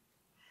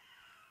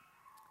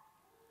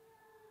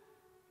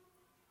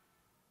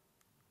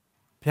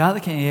ဘုရားသ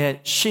ခင်ရဲ့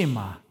ရှေ့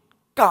မှာ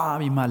ကာ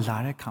ပြီးမှလာ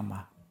တဲ့ခါမှာ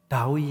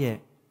ဒါဝိရဲ့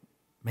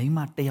မိန်းမ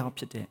တစ်ယောက်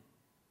ဖြစ်တဲ့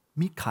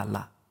မိခါလ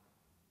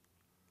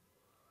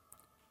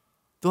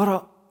သူ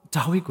တော့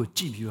ဒါဝိကို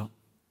ကြည့်ပြီးတော့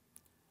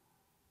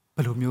ဘ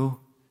ယ်လိုမျိုး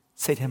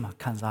စိတ်ထဲမှာ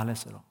ခံစားလဲ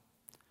ဆိုတော့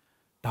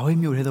ဒါဝိ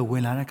မြို့ထဲသို့ဝ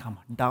င်လာတဲ့ခါ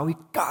မှာဒါဝိ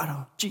က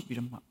တော့ကြည့်ပြီး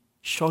တော့မှ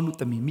ရှောလူ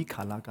သမီးမိ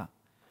ခါလက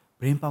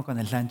ဘရင်ပေါက်က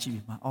နေလှမ်းကြည့်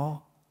ပြီးမှအော်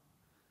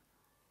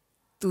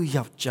သူ့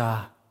ယော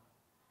က်ျား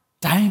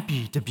တိုင်းပြ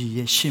ည်တပြည်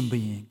ရဲ့ရှင်ဘု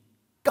ရင်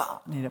က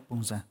နေတဲ့ပုံ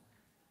စံ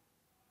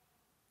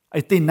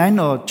အဲ့ဒီနိုင်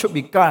တော်ချွတ်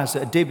ပြီးကရ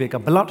ဆိုအတိတ်ပဲက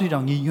ဘလောက်ထိတော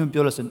င်ညီညွတ်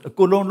ပြောလို့ဆိုအ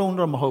ကိုလုံးလုံး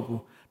တော့မဟုတ်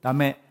ဘူး ဒါ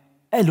မဲ့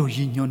အဲ့လိုရ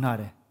ည်ညွှန်းထား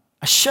တယ်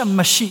အရှက်မ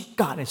ရှိ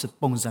ကတဲ့ဆို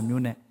ပုံစံ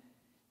မျိုးနဲ့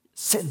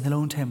စိတ်နှ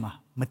လုံးထဲမှာ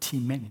မထီ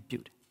မဲ့မြင်ပြု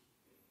တ်တယ်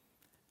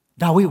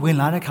ဒါဝိဝင်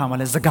လာတဲ့ခါမှာ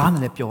လည်းစကား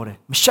နဲ့လည်းပြောတယ်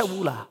မရှက်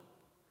ဘူးလား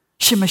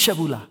ရှင်မရှက်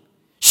ဘူးလား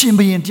ရှင်ဘ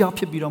ရင်တယောက်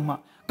ဖြစ်ပြီးတော့မှ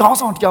ကောင်း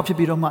ဆောင်တယောက်ဖြစ်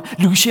ပြီးတော့မှ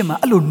လူရှင်မှာ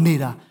အဲ့လိုနေ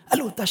တာအဲ့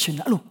လိုတတ်ရှင်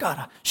တာအဲ့လိုက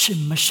တာရှင်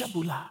မရှက်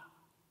ဘူးလား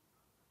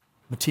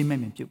မထီမဲ့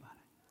မြင်ပြုတ်ပါတ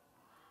ယ်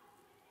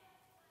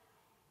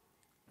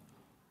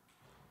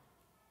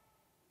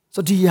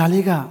ဆိုဒီຢာ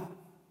လေးက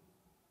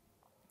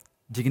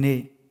ဒီကနေ့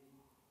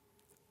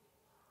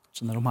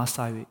ကျွန်တော်တို့မှ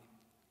စာ၍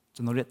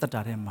ကျွန်တော်ရဲ့တက်တာ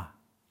ထဲမှာ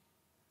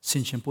ဆ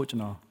င်ခြင်ဖို့ကျွ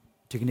န်တော်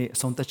ဒီကနေ့အ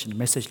ဆုံးသတ်ခြင်း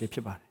message လေးဖြ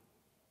စ်ပါတယ်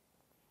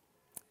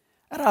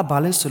အဲ့ဒါဘာ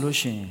လဲဆိုလို့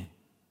ရှိရင်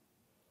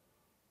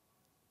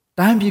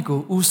တိုင်းပြည်ကို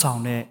ဥဆော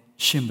င်တဲ့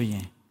ရှင်ဘုရ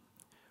င်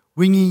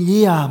ဝိညာဉ်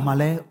ရေးရာမှာ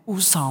လည်းဥ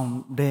ဆောင်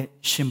တဲ့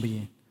ရှင်ဘုရ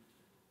င်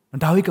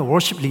ဒါဝိဒ်က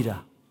worship leader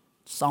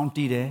စောင့်တ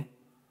ည်တယ်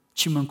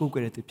ချီးမွမ်းကိုးကွ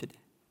ယ်တဲ့သူဖြစ်တ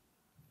ယ်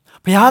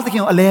ဘုရားသခ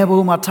င်ကိုအလဲဘုံ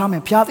မှာထားမ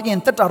ယ်ဘုရားသခင်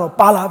တက်တာတော့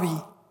ပါလာပြီ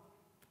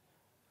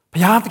ဘု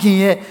ရားသခင်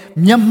ရဲ့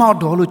မျက်မှောက်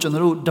တော်လို့ကျွန်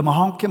တော်တို့ဓမ္မ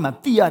ဟောင်းခေတ်မှာ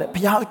သိရတယ်ဘု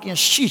ရားသခင်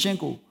ရှိခြင်း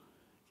ကို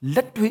လ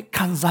က်တွေ့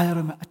ခံစားရ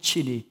မယ့်အခြေ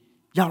အနေ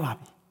ရောက်လာ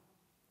ပြီ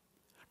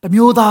တ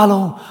မျိုးသား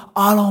လုံး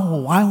အားလုံး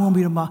ကိုဝိုင်းဝန်း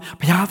ပြီးတော့မှ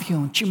ဘုရားသခင်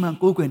ကိုချီးမွမ်း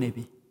ကိုးကွယ်နေ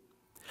ပြီ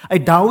အဲ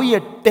ဒါဝိဒ်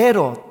ရဲ့တဲ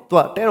တော်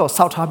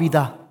ဆောက်ထားပြီး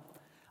သား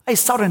အဲ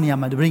ဆောက်တဲ့နေရာ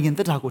မှာဗြိဉ္ဉ်သ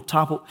က်တာကို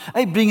ထားဖို့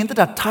အဲဗြိဉ္ဉ်သက်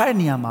တာထားတဲ့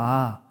နေရာမှာ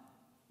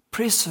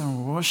praise and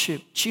worship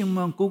ချီး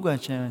မွမ်းကိုးကွယ်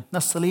ခြင်း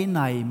24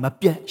နာရီမ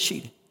ပြတ်ရှိ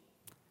တယ်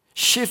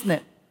shift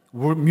နဲ့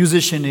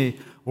musician တွေ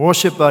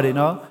worshipper တွေ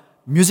နော်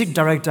music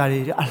director တွေ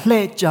အလှ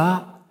ည့်ကြ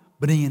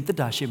ဗြိဉ္ဉ်သက်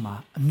တာရှိမှာ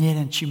အမြဲတ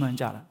မ်းချီးမွမ်း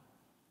ကြတာ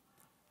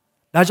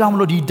ဒါကြောင့်မ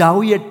လို့ဒီဒါ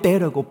ဝိဒ်ရဲ့တဲ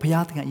တော်ကိုဘု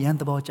ရားသခင်အရန်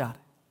သဘောကျတယ်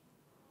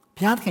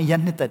ဘုရားသခင်ရ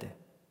န်နှစ်သက်တယ်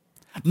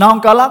နောင်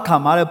ကာလခါ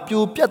မှာ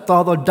ပြိုပြတ်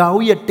သွားသောဒါဝိ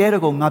ဒ်ရဲ့တဲ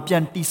တော်ကိုငါပြ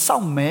န်တိဆော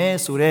က်မယ်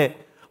ဆိုတဲ့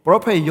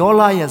prophet ယော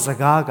လရဲ့စ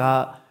ကားက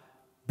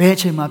ဘယ်အ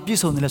ချိန်မှာပြည့်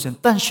စုံတယ်လဲဆိုရင်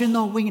တန်ရှင်း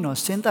သောဝိညာဉ်တော်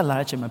ဆင်းသက်လာ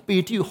တဲ့အချိန်မှာပေ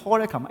တရုဟော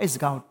တဲ့အခါမှာအဲ့စ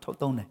ကားကိုထုတ်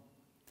သုံးတယ်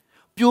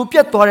ပြိုပြ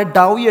တ်သွားတဲ့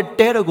ဒါဝိဒ်ရဲ့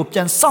တဲတော်ကိုပြ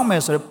န်ဆောက်မ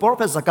ယ်ဆိုတဲ့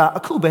prophet စကား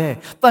အခုပဲ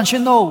တန်ရှ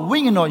င်းသောဝိ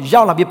ညာဉ်တော်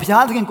ရောက်လာပြီးဘု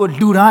ရားသခင်ကို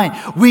လူတိုင်း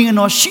ဝိညာဉ်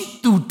တော်ရှိ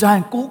သူတို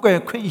င်းကိုးကွယ်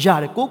ခွင့်ရ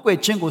တယ်ကိုးကွယ်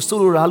ခြင်းကိုဆို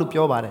လိုတာလို့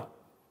ပြောပါတယ်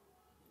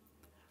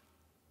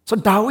ဆို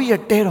ဒါဝိဒ်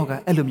ရဲ့တဲတော်က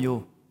အဲ့လို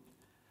မျိုး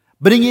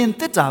ဗြိဉ္ဉ်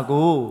သက်တာ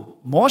ကို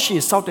မောရှေ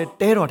ဆောက်တဲ့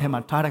တဲတော်ထဲမှာ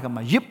ထားတဲ့အခါ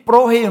မှာယေဘ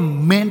ရဟိ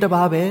မင်းတစ်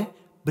ပါးပဲ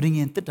ဗြိ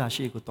ဉ္ဉ်သက်တာ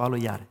ရှိကိုသွား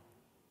လို့ရတယ်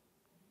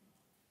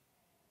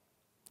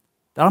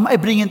ဒါမှမဟု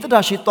တ်ဗြိဉ္ဉ်သက်တာ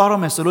ရှိသွားရ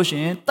မယ်ဆိုလို့ရှိ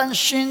ရင်တန်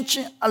ရှင်းခြ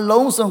င်းအ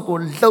လုံးစုံကို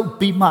လှုပ်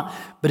ပြီးမှ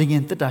ဗြိဉ္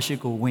ဉ်သက်တာရှိ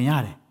ကိုဝင်ရ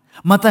တယ်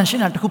မတန်ရှ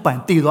င်းတာတစ်ခုပိုင်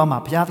တည်သွားမှာ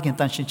ဘုရားသခင်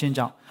တန်ရှင်းခြင်း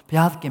ကြောင့်ဘု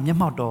ရားသခင်မျက်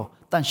မှောက်တော်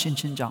တန်ရှင်း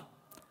ခြင်းကြောင့်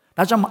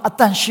ဒါကြောင့်အ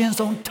တန်ရှင်း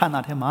ဆုံးဌာန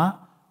ထဲမှာ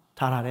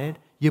ထားရတယ်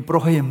ယေဘရ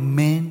ဟိမ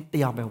င်းတ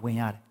ယောက်ပဲဝင်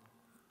ရတယ်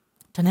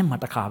တနေ့မှ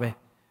တစ်ခါပဲ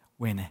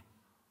ဝင်တယ်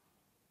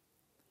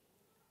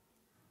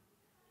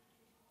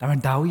ဒါပေ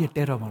မဲ့ဒါဝိဒ်ရဲ့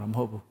တဲတော်မှာတော့မ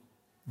ဟုတ်ဘူး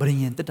ဗြိ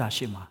ဉ္ဉ်သက်တာ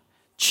ရှိမှာ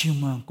ချီး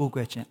မွမ်းကိုးကွ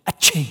ယ်ခြင်းအ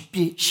ချိန်ပြ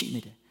ည့်ရှိ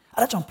နေတယ်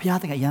အဲ့ဒါကြောင့်ဘုရား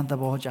သခင်အရန်သ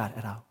ဘောကျတယ်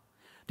အဲ့ဒါ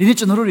ဒီနေ့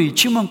ကျွန်တော်တို့တွေ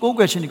ချီးမွမ်းကိုး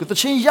ကွယ်ခြင်းတွေကိုတ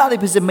ခြင်းရသည်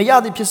ဖြစ်စေမရ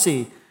သည်ဖြစ်စေ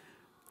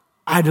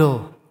idol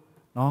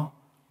နော်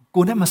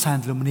ကိုယ်နဲ့မဆိုင်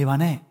တယ်လို့မနေပါ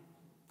နဲ့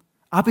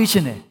အားပေးခြ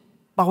င်းနဲ့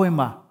ပါဝင်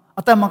ပါ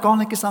အတန်မကောင်း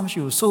တဲ့ကိစ္စမရှိ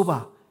ဘူးဆိုပါ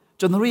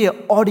ကျွန်တော်တို့ရဲ့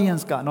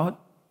audience ကနော်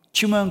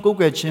ချီးမွမ်းကိုး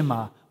ကွယ်ခြင်းမှာ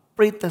ပ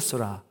ရိသတ်ဆို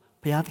တာ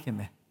ဘုရားသခင်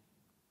ပဲ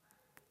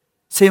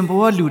စင်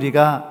ဘောလူတွေက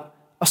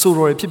အဆို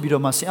တော်တွေဖြစ်ပြီး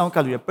တော့မှစင်အောက်က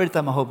လူတွေပရိသ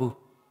တ်မဟုတ်ဘူး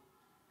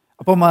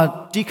အပေါ်မှာ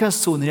တီးခတ်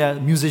ဆိုနေတဲ့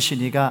musician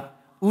တွေက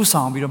ဥ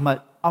ဆောင်ပြီးတော့မှ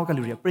အောက်က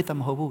လူတွေပရိသတ်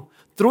မဟုတ်ဘူး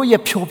သူတို့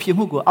ရဲ့ဖြောပြ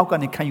မှုကိုအောက်က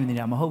နေခံယူနေ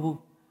တာမဟုတ်ဘူး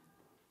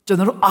ကျွန်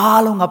တော်တို့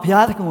အားလုံးကဘု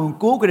ရားသခင်ကို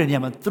ကိုးကွယ်တဲ့နေ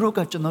ရာမှာသူတို့က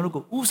ကျွန်တော်တို့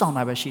ကိုဥဆောင်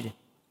တာပဲရှိတယ်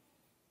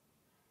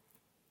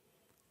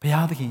ဘု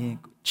ရားသခင်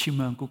ချီး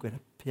မွမ်းကိုးကွယ်တ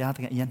ယ်ဘုရားသ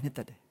ခင်အရင်နှစ်သ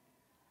က်တယ်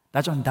ဒါ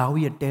ကြောင့်ဒါဝိ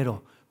ဒ်ရဲ့တဲတော်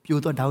ပြို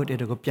သောဒါဝိဒ်တဲ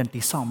တော်ကိုပြန်တ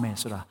ည်ဆောက်မယ်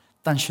ဆိုတာ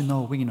တန်ရှင်သော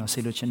ဝိညာဉ်တော်ဆေ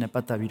လွတ်ခြင်းနဲ့ပ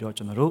တ်သက်ပြီးတော့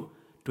ကျွန်တော်တို့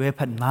တွဲဖ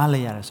က်နားလဲ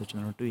ရတယ်ဆိုကျွ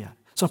န်တော်တို့တွေ့ရတ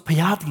ယ်ဆိုတော့ဘု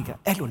ရားသခင်က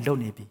အဲ့လိုလုပ်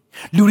နေပြီ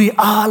လူတွေ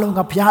အားလုံးက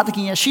ဘုရားသခ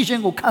င်ရဲ့ရှိခြ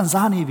င်းကိုခံ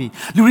စားနေပြီ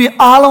လူတွေ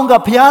အားလုံးက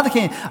ဘုရားသခ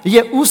င်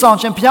ရဲ့ဥဆောင်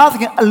ခြင်းဘုရားသ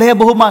ခင်အလဲ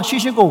ဘိုးမှာရှိ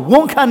ခြင်းကိုဝ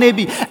န်ခံနေ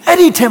ပြီအဲ့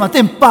ဒီထဲမှာသ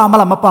င်ပါမ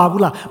လားမပါ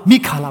ဘူးလားမိ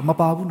ခါလာမ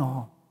ပါဘူး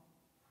နော်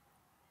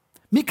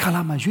မိခါ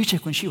လာမှာရွေးချ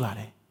ယ်ခွင့်ရှိပါတ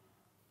ယ်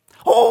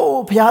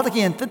ဟိုးဘုရားသခ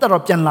င်တက်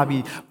တော်ပြန်လာပြီ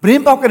ဘရ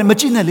င်းပေါက်ကလည်းမ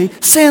ကြည့်နဲ့လေ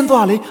ဆင်း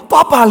သွားလေ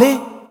သွားပါလေ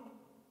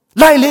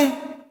လိုက်လေ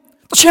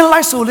တချင်း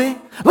လိုက်ဆိုလေ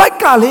လိုက်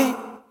ကလေ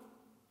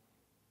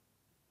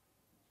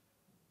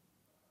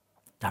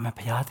ဒါမှ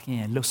ဘုရားသခင်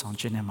ရဲ့လှုပ်ဆောင်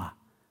ခြင်းနဲ့မှာ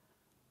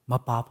မ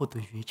ပါဖို့သူ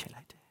ရွေးချယ်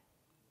လိုက်တယ်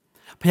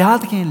ဘုရား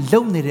သခင်လှု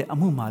ပ်နေတဲ့အ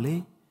မှုမှာလေ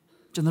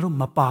ကျွန်တော်တို့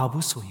မပါ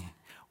ဘူးဆိုရင်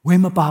ဝ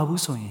င်မပါ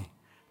ဘူးဆိုရင်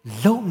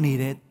လှုပ်နေ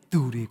တဲ့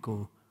သူတွေ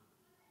ကို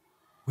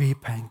ဝေ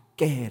ဖန်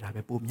ကဲတာ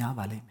ပဲပိုများ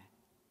ပါလိမ့်မယ်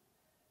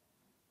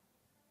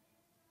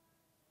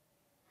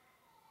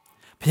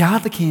ဘုရား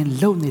သခင်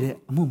လှုပ်နေတဲ့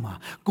အမှုမှာ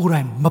ကိုယ်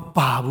တိုင်မ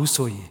ပါဘူး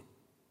ဆိုရင်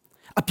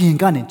အပြင်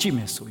ကနေကြည့်မ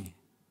ယ်ဆိုရင်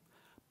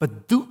ဘ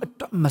သူအ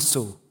တွက်မ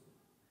ဆို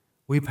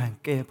ဝေဖန်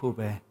ကဲဖို့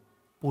ပဲ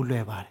ပို့လွ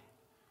ယ်ပါတယ်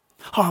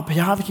ဟာဘု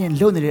ရားသခင်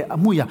လှုပ်နေတဲ့အ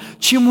မှုရာ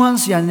ချီးမွမ်း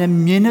စရာနဲ့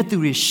မြင်တဲ့သူ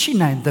တွေရှိ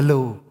နိုင်သ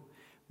လို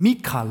မိ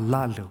ခါလ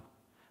လို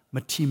မ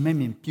ထီမဲ့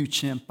မြင်ပြုခြ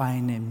င်းပို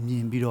င်းနဲ့မြ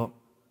င်ပြီးတော့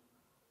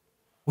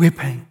ဝ ဝေဖ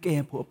န်ကဲ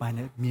ဖို့အပိုင်း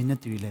နဲ့မြင်တဲ့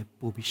သူတွေလည်း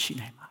ပို့ပြီးရှိ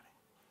နိုင်ပါတယ်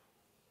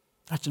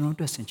ဒါကျွန်တော်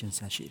တို့ဆင်ခြင်ဆ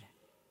က်ရှိတယ်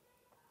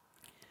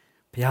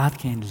ဘုရားသ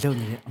ခင်လုပ်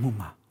နေတဲ့အမှု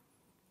မှာ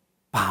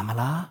ပါမ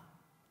လား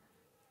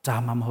ဒါ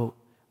မှမဟုတ်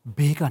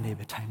ဘေးကနေ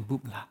ပဲထိုင်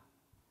ဘူးမလား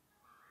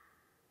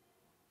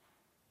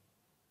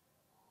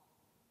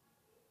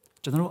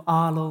ကျွန်တော်တို့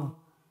အားလုံး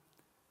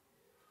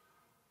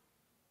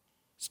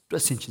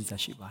တွေ့ဆင်ခြင်ဆ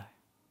က်ရှိပါတယ်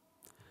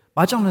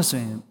ဘာကြောင့်လဲဆို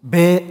ရင်ဘ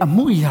ယ်အ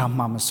မှုအရာ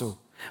မှမဆို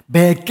ဘ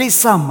ယ်ကိစ္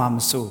စမှမ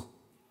ဆို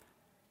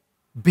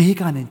ဘေး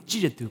ကနေကြ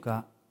ည့်တဲ့သူက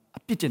အ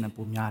ပြစ်တင်တဲ့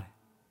ပုံများတယ်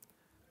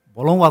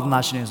ဘောလုံးဝါသနာ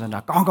ရှင်တွေဆိုတာ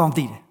ကောင်းကောင်း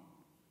သိတယ်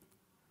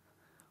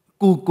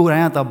ကိုယ်တို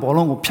င်ကတော့ဘော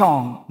လုံးကိုဖြောင်း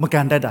အောင်မက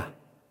န်တတ်တာ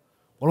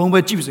ဘောလုံးပဲ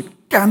ကြည့်ပြီး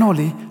ကန်တော့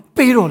လေ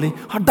ပေးတော့လေ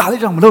ဟာဒါ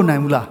လေးတော့မလုပ်နို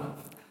င်ဘူးလား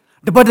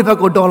တပတ်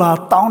ကိုဒေါ်လာ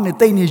တောင်းနေ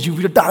တိတ်နေယူ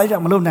ပြီးတော့ဒါလေး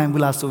တော့မလုပ်နိုင်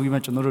ဘူးလားဆိုပြီးမှ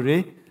ကျွန်တော်တို့တွေ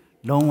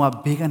လုံးဝ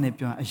ဘေးကနေ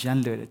ပြောအရန်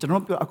လွယ်တယ်ကျွန်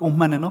တော်တို့ပြောအကုန်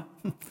မှန်တယ်နော်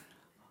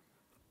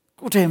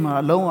ကိုယ်ထဲမှာ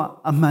လုံးဝ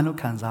အမှန်လို့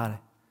ခံစားရတယ်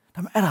ဒါ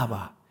ပေမဲ့အဲ့ဒါ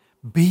ပါ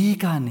ဘေး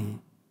ကနေ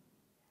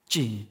ကြ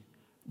ည့်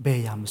ဘ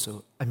ယ်ရမဆို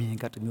အမြင်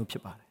ကတစ်မျိုးဖြ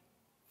စ်ပါတယ်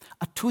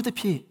အထူးသ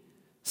ဖြင့်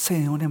စိ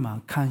တ်လုံးထဲမှာ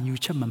ခံယူ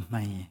ချက်မမှ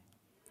န်ရင်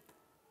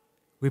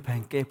ဝေဖ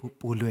န်ကဲဖို့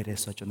ပိုလွယ်တယ်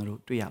ဆိုတော့ကျွန်တော်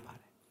တို့တွေ့ရပါတ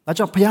ယ်ဒါ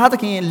ကြောင့်ဘုရားသ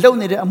ခင်လုပ်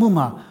နေတဲ့အမှု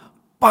မှာ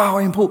ပါဝ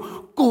င်ဖို့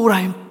ကိုယ်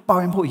တိုင်ပါ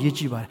ဝင်ဖို့အရေး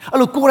ကြီးပါတယ်အဲ့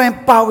လိုကိုယ်တိုင်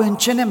ပါဝင်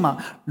ခြင်းနဲ့မှာ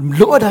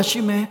လိုအပ်တာရှိ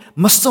မယ်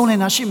မစုံနို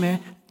င်တာရှိမယ်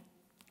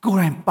ကိုယ်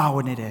တိုင်ပါဝ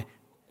င်နေတယ်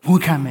ဝ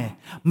န်ခံမယ်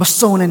မ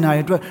စုံနိုင်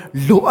တဲ့အတွက်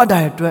လိုအပ်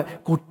တဲ့အတွက်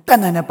ကိုတတ်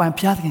နိုင်တဲ့ပိုင်း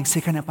ဘုရားသခင်စိ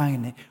တ်ခံတဲ့ပိုင်း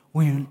နဲ့ဝ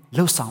င်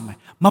လှုပ်ဆောင်မယ်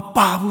မ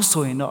ပါဘူး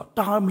ဆိုရင်တော့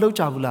တာမလုပ်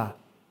ကြဘူးလား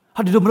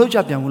ဟာဒီလိုမလုပ်ကြ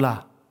ပြန်ဘူးလား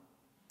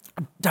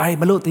ဒါတွေ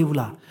မလုပ်သေးဘူး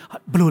လား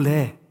ဘယ်လိုလဲ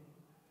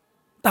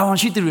တာဝန်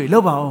ရှိသူတွေလု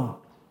ပ်ပါအောင်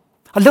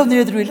အလုပ်နေ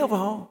တဲ့သူတွေလုပ်ပါ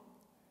အောင်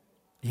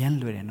အရင်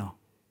လွယ်တယ်နော်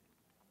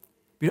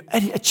ပြီးတော့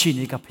အဲ့ဒီအခြေအ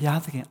နေကဘုရား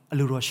သခင်အ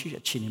လိုတော်ရှိ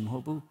တဲ့အခြေအနေမဟု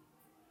တ်ဘူး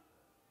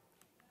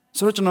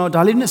ဆိုတော့ကျွန်တော်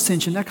ဒါလေးနဲ့ဆင်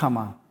ခြင်တဲ့အခါ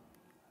မှာ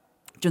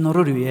ကျွန်တော်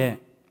တို့တွေရဲ့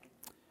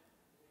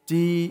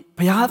ဒီ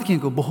ဘုရားသခင်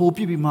ကိုဗဟို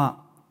ပြုပြီးမှ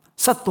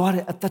ဆက်သွား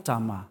တဲ့အသက်တာ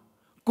မှာ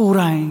ကိုယ်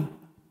တိုင်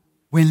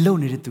ဝင်လုံ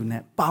နေတဲ့သူ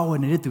နဲ့ပါဝင်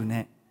နေတဲ့သူ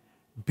နဲ့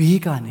ဘေး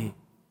ကနေ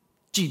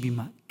ကြည့်ပြီး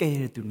မှကဲ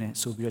တဲ့သူနဲ့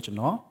ဆိုပြီးတော့ကျွန်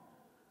တော်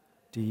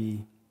ဒီ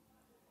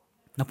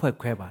နှစ်ဖွဲ့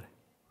ခွဲပါတယ်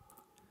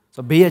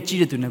ဆိုတော့ဘေးကကြည့်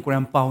တဲ့သူနဲ့ကိုယ်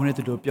တိုင်ပါဝင်တဲ့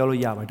သူတို့ပြောလို့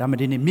ရပါတယ်ဒါမှ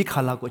ဒီနေ့မိခါ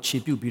လာကိုအခြေ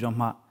ပြုပြီးတော့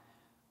မှ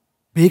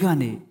ဘေးက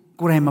နေ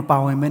ကိုယ်တိုင်မပါ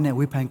ဝင်မဲနဲ့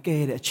ဝေဖန်ကဲ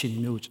တဲ့အခြေအနေ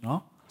မျိုးကိုကျွန်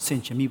တော်ဆ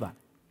င်ခြင်မိပါတယ်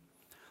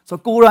ဆို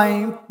တော့ကိုယ်တိုင်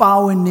ပါ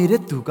ဝင်နေ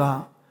တဲ့သူက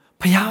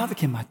ဘုရားသ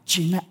ခင်မှာဂျ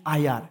င်းနဲ့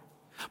အားရတယ်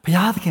ဘု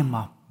ရားသခင်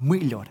မှာ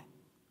မွေ့လျော်တယ်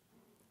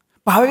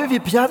ဘာပဲဖြ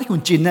စ်ဘုရားသခင်ကို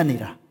ဂျင်းနဲ့နေ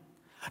တာ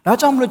ဒါ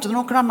ကြောင့်မလို့ကျွန်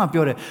တော်ခဏမှ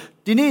ပြောတယ်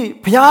ဒီနေ့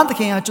ဘုရားသခ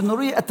င်ကကျွန်တော်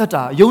တို့ရဲ့အသက်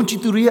တာယုံကြည်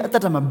သူတွေရဲ့အသ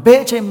က်တာမှာဘ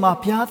ယ်အချိန်မှာ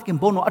ဘုရားသခင်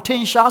ဘုန်းတော်အထ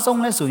င်ရှား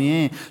ဆုံးလဲဆိုရ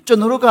င်ကျွန်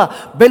တော်တို့က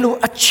ဘယ်လို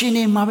အချိန်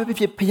နေမှာပဲ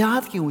ဖြစ်ဘုရား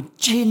သခင်ကို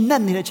ဂျင်း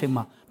နဲ့နေတဲ့အချိန်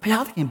မှာဘု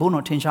ရားသခင်ဘုန်း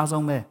တော်အထင်ရှား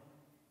ဆုံးပဲ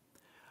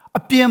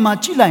အပြင်မှာ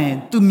ကြည့်လိုက်ရင်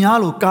သူများ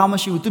လိုကားမ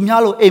ရှိဘူးသူ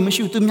များလိုအိမ်မ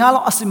ရှိဘူးသူများ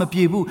လိုအဆင်မ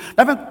ပြေဘူး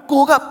ဒါပေမဲ့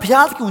ကိုကဘု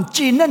ရားသခင်ကို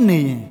ဂျင်းနဲ့နေ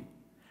ရင်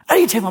အဲ့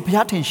ဒီအချိန်မှာဘု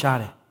ရားထင်ရှား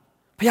တယ်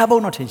ဘုရားဘု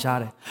န်းတော်ထင်ရှား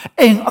တယ်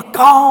အိမ်အ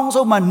ကောင်း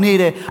ဆုံးမှနေ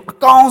တယ်အ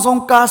ကောင်း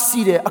ဆုံးကား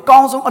စီးတယ်အကော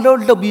င်းဆုံးအလုပ်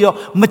လုပ်ပြီးတော့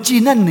မကြ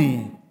ည်နဲ့နေ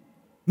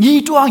ညီ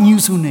တွားညူ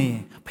စုနေ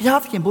ဘုရား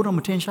သခင်ဘုန်းတော်မ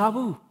ထင်ရှား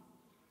ဘူး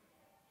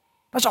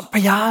ဒါကြောင့်ဘု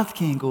ရားသခ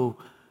င်ကို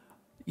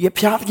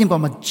ဘုရားသခင်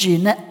ပေါ်မှာကြည်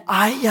နဲ့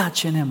အားရ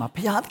ခြင်းနဲ့မှာ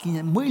ဘုရားသခင်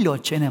ရဲ့မွေ့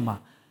လျော်ခြင်းနဲ့မှာ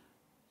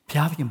ဘု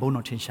ရားသခင်ဘုန်း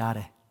တော်ထင်ရှားတ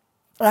ယ်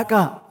အဲ့ဒါက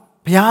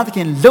ဘုရားသခ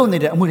င်လုပ်နေ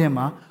တဲ့အမှုတွေ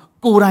မှာ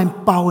ကိုယ်တိုင်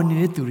ပါဝင်နေ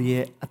တဲ့သူတွေ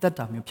ရဲ့အသက်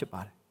တာမျိုးဖြစ်ပါ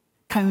တယ်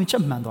ခံယူချ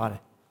က်မှန်သွားတ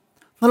ယ်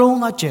နှလုံး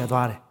သားကျယ်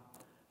သွားတယ်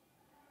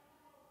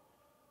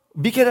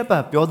ဘီကရပ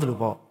တ်ပြောသလို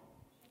ပေါ့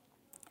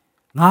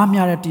ငါး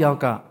များတဲ့တယောက်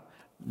က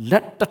လ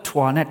က်တ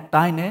ထွာနဲ့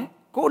တိုင်းတယ်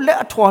ကိုလက်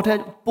အထွာထက်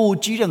ပို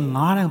ကြီးတဲ့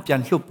ငါးတန်းပြ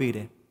န်လှုပ်ပေးတ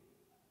ယ်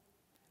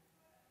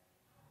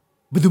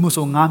ဘယ်သူမှ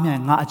ဆိုငါးများ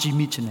ငါအကြီး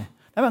မိချင်တယ်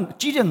ဒါပေမဲ့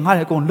ကြီးတဲ့ငါး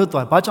တွေအကုန်လွတ်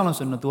သွားဘာကြောင့်လဲ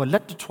ဆိုတော့ तू ကလ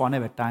က်တထွာ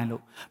နဲ့ပဲတိုင်း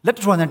လို့လက်တ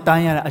ထွာနဲ့တို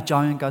င်းရတဲ့အကြော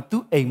င်းရင်းက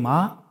သူ့အိမ်မှာ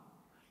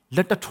လ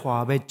က်တထွာ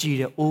ပဲကြီး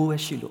တဲ့အိုးပဲ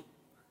ရှိလို့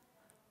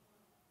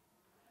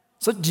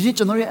ဆိုဒီနေ့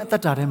ကျွန်တော်ရဲ့အသ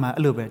က်တာထဲမှာ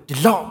အဲ့လိုပဲဒီ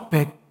လောက်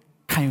ပဲ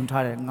ခံယူ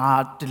ထားတယ်ငါ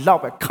ဒီလော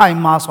က်ပဲခိုင်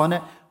မာစွာ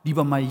နဲ့ဒီဘ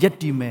က်မှာရက်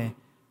တည်မယ်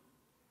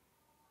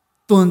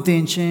တွင်တ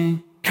င်ခြင်း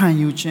ခံ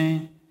ယူခြင်း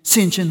စ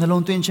င်ခြင်းနှ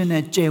လုံးသွင်းခြင်း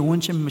နဲ့ကြယ်ဝ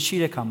န်းခြင်းမရှိ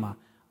တဲ့ခါမှာ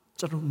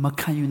ကျွန်တော်မ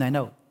ခံယူနိုင်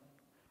တော့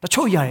တ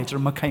ချို့ຢာတွေကျွန်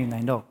တော်မခံယူ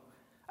နိုင်တော့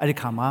အဲ့ဒီ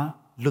ခါမှာ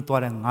လွတ်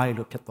သွားတဲ့ငါးတွေ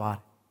လို့ဖြစ်သွားတ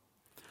ယ်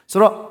ဆို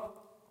တော့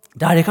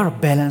ဒါတွေကတော့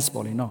balance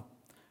ပေါ့လေနော်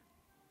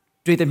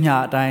တွေ့သမျှ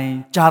အတိုင်း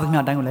ကြားသမျှ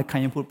အတိုင်းကိုလည်းခံ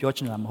ယူဖို့ပြောချ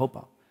င်တာမဟုတ်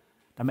ပါ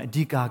ဘူးဒါပေမဲ့အ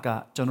ဓိကက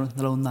ကျွန်တော်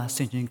နှလုံးသားစ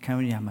င်ခြင်းခံ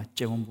ယူရမှာ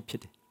ကြယ်ဝန်းမှုဖြ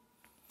စ်တယ်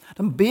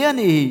ဒါပေမဲ့ဘေးက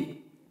နေ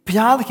ဘု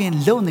ရားသခင်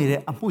လုံနေ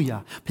တဲ့အမှုရာ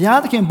ဘုရား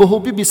သခင်ဘ ਹੁ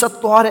ပြပြဆက်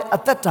သွားတဲ့အ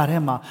သက်တာထဲ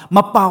မှာမ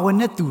ပါဝင်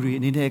တဲ့သူတွေ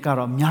အနေနဲ့က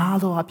တော့များ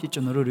သောအားဖြင့်ကျွ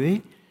န်တော်တို့တွေ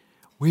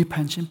ဝေဖ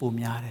န်ခြင်းပုံ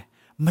များတယ်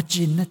မကြ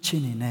ည်နဲ့ခြ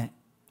င်းနေနဲ့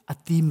အ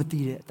သီးမ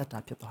သီးတဲ့အသက်တာ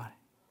ဖြစ်သွားတယ်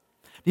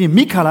ဒီ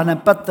မိခါလာနဲ့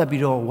ပတ်သက်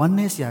ပြီးတော့ဝမ်းန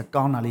ည်းစရာ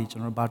ကောင်းတာလေးကျွ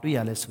န်တော်ဗာတွေ့ရ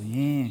လဲဆိုရ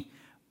င်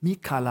မိ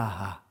ခါလာ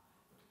ဟာ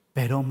ဘ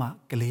ယ်တော့မှ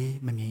ကလေး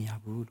မမြင်ရ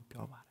ဘူးလို့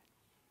ပြောပါတယ်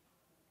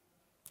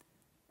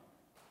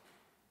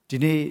ဒီ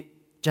နေ့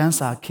ကျမ်း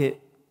စာခေတ်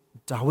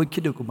ဒါဝိဒ်ခေ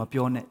တ်တို့ကမ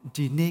ပြောနဲ့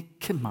ဒီနေ့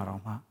ခေတ်မှာ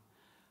တော့မှ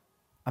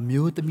အ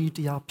မျိုးသမီးတ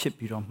ယောက်ဖြစ်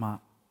ပြီးတော့မှ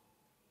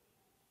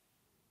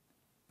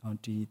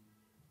ဒီ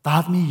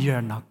သားသမီးရ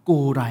နာ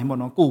ကိုယ်တိုင်ပေါ့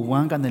နော်ကိုဝ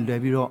မ်းကနေလွ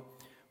ယ်ပြီးတော့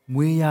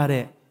မွေးရ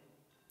တဲ့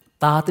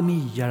သားသ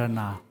မီးရ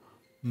နာ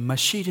မ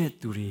ရှိတဲ့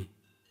သူတွေ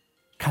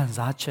ခံ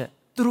စားချက်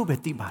သူတို့ပဲ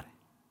သိပါတယ်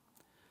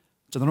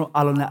ကျွန်တော်တို့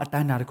အားလုံးလည်းအတို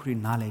င်းအတာတစ်ခု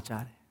နားလည်ကြတ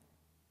ယ်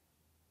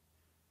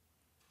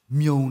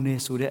မြုံနေ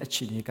ဆိုတဲ့အ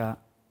ခြေအနေက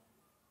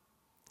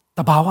တ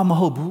ဘာဝမ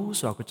ဟုတ်ဘူး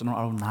ဆိုတော့ကျွန်တော်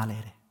အားလုံးနားလ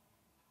ည်တယ်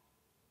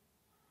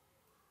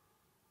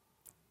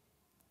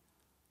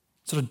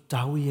ဆိုတော့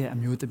ဒါဝိရဲ့အ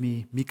မျိုးသမီး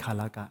မိခါ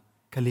လာက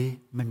ကလေး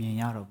မမြင်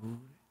ရတော့ဘူး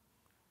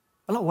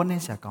ဘယ်လောက်ဝမ်းန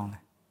ည်းစရာကောင်းလဲ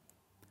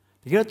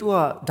တကယ်တော့ तू က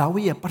ဒါဝိ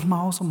ရဲ့ပထမ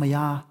ဆုံးမ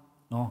ယား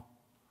နော်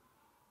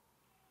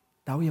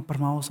ဒါဝိရဲ့ပထ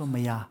မဆုံးမ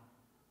ယား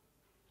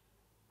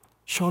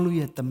ရှောလူ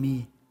ရဲ့သ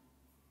မီး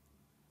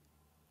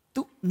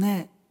သူ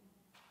နဲ့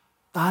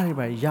တားရ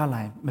ပါရလာ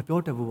ရင်မပြော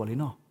တတ်ဘူးပေါ့လေ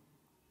နော်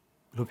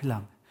ဘယ်လိုဖြစ်လာ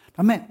မလဲ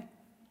ဒါပေမဲ့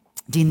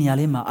ဒီနေရာ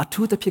လေးမှာအ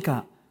ထူးတစ်ဖြစ်က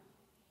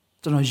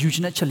ကျွန်တော်ယူချ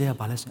င်တဲ့ချက်လေးက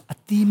ဘာလဲဆိုရင်အ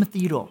တီးမ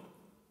တီးတော့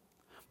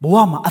ဘဝ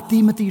မှာအ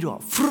တီးမတီးတော့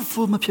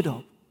fruitful မဖြစ်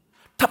တော့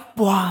ထပ်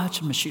ပွားချ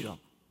င်မရှိတော့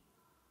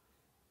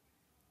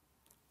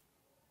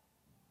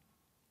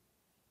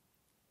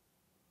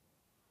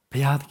ဘု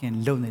ရားသခင်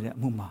လုပ်နေတဲ့အ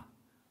မှုမှာ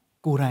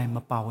ကိုယ်တိုင်မ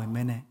ပါဝင်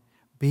မဲနဲ့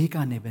ဘေးက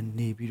နေပဲ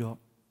နေပြီးတော့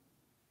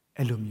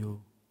အဲ့လိုမျိုး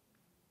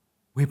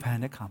ဝေဖန်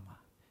တဲ့ခါမှာ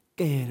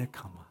ကဲတဲ့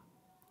ခါမှာ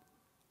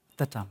တ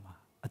တ်တာမှာ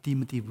အတိ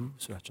မတိဘူး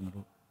ဆိုတာကျွန်တော်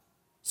တို့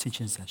ဆင်ခြ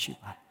င်စရာရှိ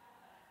ပါတယ်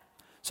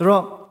ဆို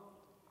တော့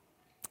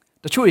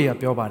တချို့တွေက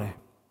ပြောပါတယ်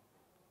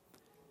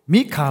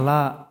မိခါလာ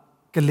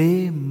က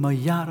လေးမ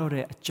ရတော့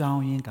တဲ့အကြော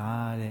င်းရင်းက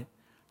တဲ့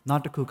နော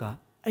က်တစ်ခုက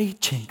အဲ့ဒီ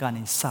ချိန်က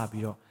နေစ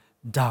ပြီးတော့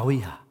ဒါဝိ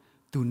ဟာ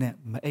သူနဲ့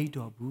မအိပ်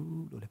တော့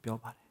ဘူးလို့လည်းပြော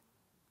ပါတယ်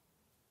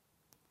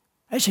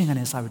အဲ့ချိန်က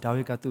နေစပြီးဒါ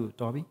ဝိကသူ့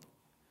တော်ပြီ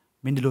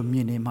မင်းဒီလိုမြ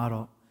င်နေမှာ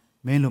တော့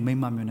မင်းလိုမိ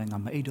မမျိုးနဲ့ငါ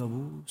မအိပ်တော့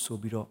ဘူးဆို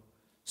ပြီးတော့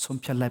ဆုံး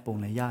ဖြတ်လိုက်ပုံ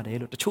လည်းရတယ်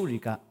လို့တ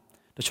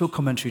ချို့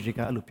commentary တွေက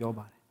အဲ့လိုပြော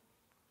ပါတယ်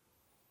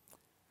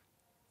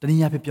တန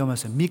ည်းအားဖြင့်ပြောမယ်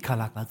ဆိုရင်မိခါ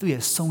လာကသူ့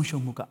ရဲ့ဆုံး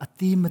ရှုံးမှုကအ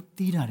တိမ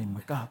တိတာတွေမ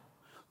က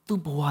သူ့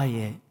ဘဝ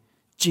ရဲ့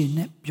ကျင့်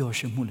နဲ့ပျော်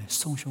ရွှင်မှုလည်း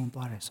ဆုံးရှုံး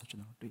သွားတယ်ဆိုကျွ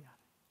န်တော်တွေ့ရတယ်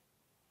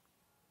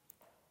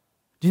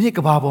ဒီနေ့က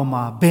ဘာပေါ်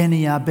မှာဘယ်နေ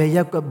ရာဘယ်ရ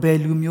က်ကဘယ်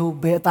လူမျိုး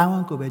ဘယ်အတိုင်းအဝ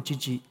န်ကိုပဲကြ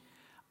ည့်ကြည့်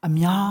အ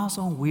များ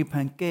ဆုံးဝေဖ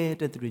န်ခဲ့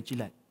တဲ့သူတွေကြည့်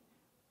လိုက်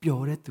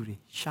ပျော်တဲ့သူတွေ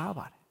ရှား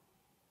ပါတယ်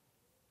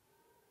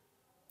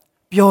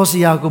ပျော်စ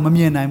ရာကိုမ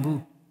မြင်နိုင်ဘူး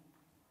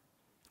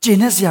ကျင့်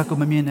တဲ့စရာကို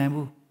မမြင်နိုင်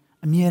ဘူး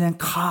အမြဲတမ်း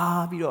ခါ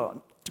ပြီးတော့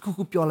တခု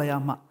ခုပြောလိုက်ရ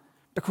မှ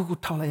တခုခု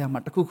ထောက်လိုက်ရမှ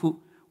တခုခု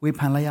ဝေဖ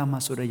န်လိုက်ရမှ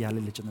ဆိုတဲ့ຢာ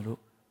လေးလည်းကျွန်တော်တို့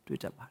တွေ့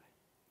တတ်ပါတယ်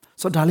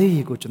ဆိုတော့ဒါလေး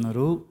ကိုကျွန်တော်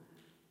တို့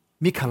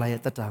မိခါလာရဲ့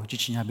တတ်တာကိုကြ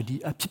ည့်ချင်ရပြီဒီ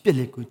အဖြစ်ပြက်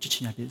လေးကိုကြည့်ချ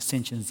င်ရပြီဆ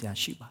င်ခြင်စရာ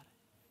ရှိပါတယ်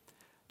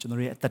ကျွန်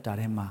တော်ရဲ့အသက်တာ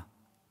ထဲမှာ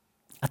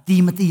အတိ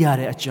မတိရ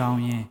တဲ့အကြောင်း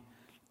ရင်း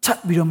ထပ်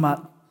ပြီးတော့မှ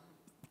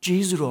ဂျေ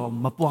ဇုတော်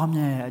မပွား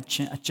များတဲ့အချ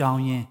င်းအကြော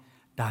င်းရင်း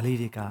ဒါလေး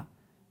တွေက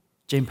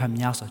ကျင့်ဖတ်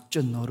များဆို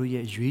ကျွန်တော်တို့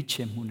ရဲ့ရွေးချ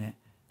ယ်မှုနဲ့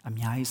အ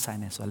များကြီးဆိုင်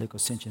တယ်ဆိုတာလေး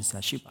ကိုဆင်ခြင်စ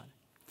ရာရှိပါတယ်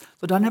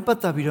ဆိုတော့ဒါနဲ့ပတ်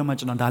သက်ပြီးတော့မှ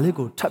ကျွန်တော်ဒါလေး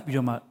ကိုထပ်ပြီး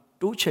တော့မှ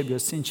တိုးချဲ့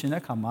ပြီးဆင်ခြင်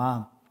တဲ့အခါမှာ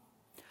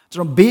ကျွန်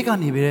တော်ဘေးက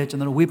နေပြီးတဲ့ကျွန်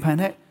တော်ဝေဖန်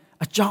တဲ့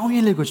အကြောင်းရ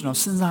င်းလေးကိုကျွန်တော်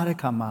စဉ်းစားတဲ့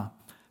အခါမှာ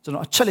ကျွန်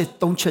တော်အချက်လေး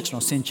၃ချက်ကျွန်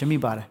တော်ဆင်ခြင်မိ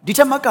ပါတယ်ဒီ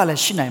ချက်မှတ်ကလည်း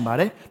ရှိနိုင်ပါ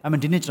တယ်ဒါပေမဲ့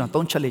ဒီနေ့ကျွန်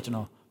တော်၃ချက်လေးကျွန်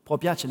တော်ပေါ်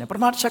ပြချင်တယ်ပထ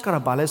မတစ်ချက်က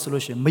တော့ဘာလဲဆို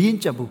လို့ရှိရင်မရင်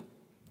ကျက်ဘူး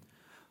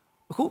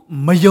အခု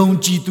မယုံ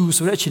ကြည်သူ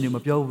ဆိုတဲ့အခြေအနေမ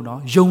ပြောဘူးเนาะ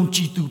ယုံကြ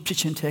ည်သူဖြစ်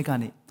ခြင်းထဲက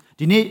နေ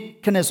ဒီနေ့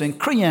ခက်နေဆိုရင်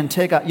ခရိယန်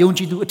ထဲကယုံ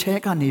ကြည်သူအထဲ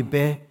ကနေ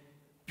ပဲ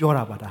ပြော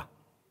တာပါဒါ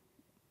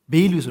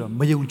ဘေးလူဆိုတော့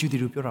မယုံကြည်သူ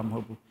တို့ပြောတာမဟု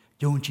တ်ဘူး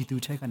ယုံကြည်သူ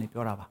ထဲကနေ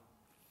ပြောတာပါ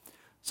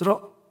ဆိုတော့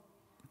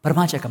ပထမ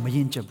ချက်ကမရ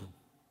င်ကျက်ဘူး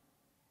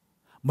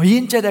မရ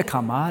င်ကျက်တဲ့ခါ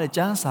မှာကျ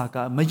မ်းစာက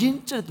မရင်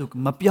ကျက်သူ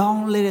မပြော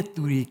င်းလဲတဲ့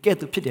သူတွေကဲ့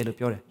သို့ဖြစ်တယ်လို့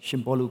ပြောတယ်ရှ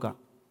င်ပေါလုက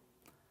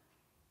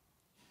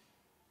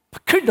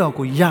ခရစ်တော်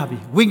ကိုယပြီ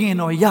ဝိညာဉ်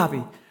တော်ယ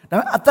ပြီဒါပေ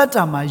မဲ့အသက်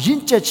တာမှာယဉ်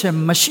ကျက်ခြင်း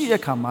မရှိ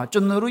တဲ့ခါမှာကျွ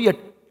န်တော်တို့ရဲ့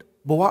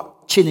ဘဝ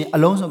ခြေနေအ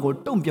လုံးစုံကို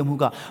တုံ့ပြန်မှု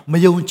ကမ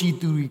ယုံကြည်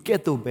သူတွေကဲ့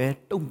သို့ပဲ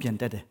တုံ့ပြန်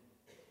တတ်တယ်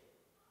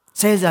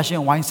ဆဲဆာရှ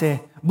င်ဝိုင်းဆဲ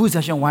ဘူးဆာ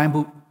ရှင်ဝိုင်း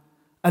ဘူး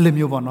အဲ့လို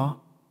မျိုးပေါ့နော်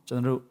ကျွန်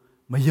တော်တို့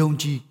မယုံ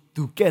ကြည်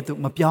သူကဲ့သို့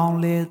မပြောင်း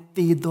လဲ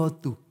သေးသော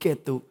သူကဲ့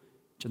သို့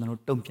ကျွန်တော်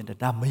တို့တုံ့ပြန်တယ်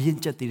ဒါမယဉ်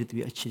ကျက်သေးတဲ့သူ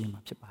ရဲ့အခြေအနေမှာ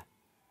ဖြစ်ပါတယ်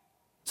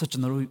ဆိုတော့ကျွ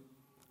န်တော်တို့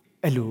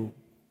အဲ့လို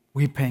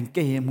ဝေဖန်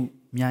ကဲ့ရဲ့မှု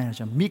များရ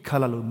ချင်မိခ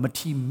လာလို့မ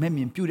ထီမဲ့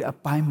မြင်ပြုတဲ့အ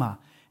ပိုင်းမှာ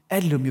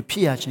အဲ့လိုမျိုးဖြ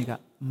စ်ရခြင်းက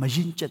မရ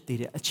င်ကျက်သေး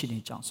တဲ့အခြေအနေ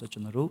ကြောင့်ဆိုကျွ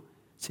န်တော်တို့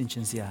ဆင်ခြ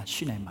င်စရာ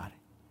ရှိနိုင်ပါတယ်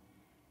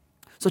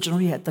ဆိုကျွန်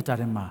တော်ရဲ့အသက်တာ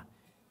ထဲမှာ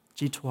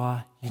ကြီးထွား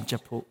ရင်ကျ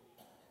က်ဖို့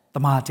တ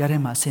မန်ကျမ်းထဲ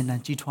မှာဆင်တန်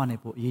ကြီးထွားနေ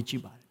ဖို့အရေး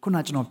ကြီးပါတယ်ခုန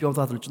ကျွန်တော်ပြော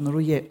သားသလိုကျွန်တော်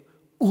တို့ရဲ့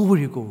အိုး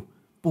တွေကို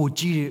ပို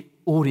ကြီးတဲ့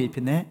အိုးတွေဖြ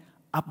စ်နေ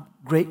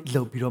upgrade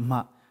လုပ်ပြီးတော့မှ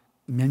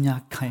များများ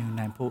ခံယူ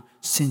နိုင်ဖို့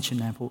ဆင်ခြင်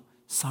နိုင်ဖို့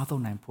စား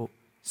သုံးနိုင်ဖို့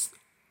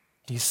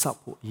ဒီဆောက်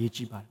ဖို့အရေး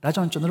ကြီးပါတယ်ဒါ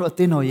ကြောင့်ကျွန်တော်တို့အသ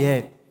င်းတော်ရဲ့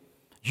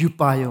ယူ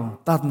ပါယုံ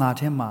သာသနာ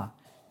ထဲမှာ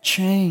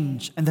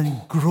change and then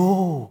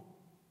grow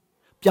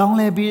ပြောင်း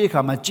လဲပြီးတဲ့အ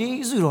ခါမှာဂျေ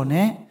ဇုတော်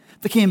နဲ့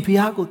သခင်ဖခ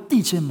င်ကိုတ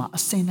ည်ခြင်းမှာအ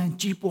စဉ်တိုင်း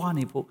ကြီးပွား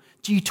နေဖို့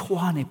ကြီး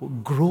ထွားနေဖို့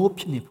grow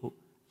ဖြစ်နေဖို့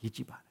ရည်ကြ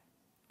ည်ပါတယ်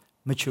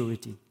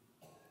maturity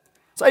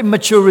ဆိုတော့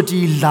maturity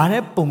လာ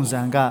တဲ့ပုံ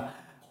စံက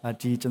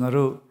ဒီကျွန်တော်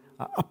တို့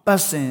အပ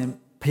တ်စဉ်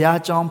ဖခင်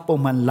เจ้าပုံ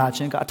မှန်လာခြ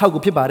င်းကအထောက်အကူ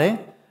ဖြစ်ပါတယ်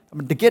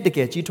တက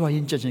ယ်ကြီးထွားရ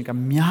င်းကျက်ခြင်းက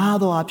များ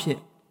သောအားဖြင့်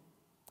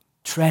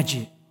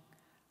tragic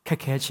ခက်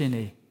ခဲခြင်း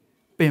တွေ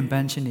ပင်ပ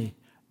န်းခြင်းတွေ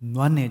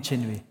နွမ်းနယ်ခြ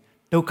င်းတွေ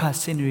ဒုက္ခ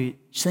ဆင်းတွေ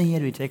ဆင်းရဲ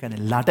တွေထဲကနေ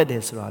လာတတ်တ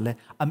ယ်ဆိုတော့လေ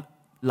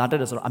လာတတ်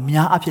တယ်ဆိုတော့အ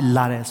များအပြား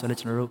လာတယ်ဆိုတော့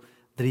ကျွန်တော်တို့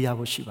သတိရ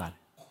ဖို့ရှိပါတ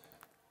ယ်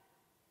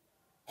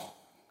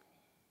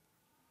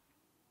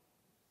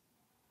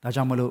ဒါ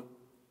ကြောင့်မလို့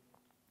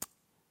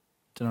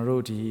ကျွန်တော်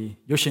တို့ဒီ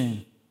ရုပ်ရှင်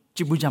ကြ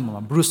ည့်ပူးကြ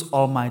မှာ Bruce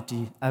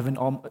Almighty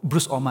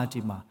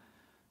မှာ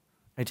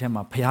အဲ့ထဲ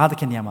မှာဘုရားသ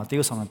ခင်နေရာမှာတ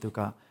ရုတ်ဆောင်တဲ့သူက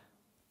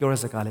ပြော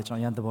တဲ့စကားလေးကျွန်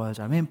တော်ရန်သဘော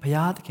ကျတယ်မင်းဘု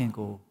ရားသခင်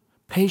ကို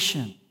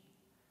patient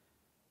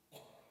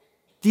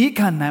ဒီခ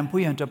န္ဓာဖွ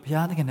င့်ရတဲ့ဘု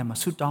ရားသခင်နဲ့မှာ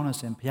ဆုတောင်းလို့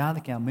ဆိုရင်ဘုရားသ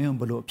ခင်ကမင်းကို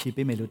ဘယ်လိုအဖြေ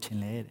ပေးမယ်လို့ထင်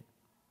လဲတဲ့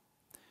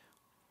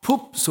ဖု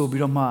ပ်ဆို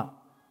ပြီးတော့မှ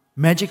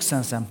magic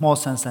sensor မော်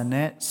sensor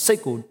နဲ့စိ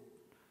တ်ကို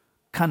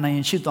ခံနိုင်ရ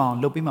င်ရှိတော့အောင်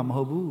လုပ်ပြီးမှမ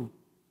ဟုတ်ဘူး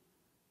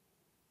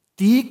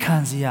ဒီခံ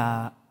စရာ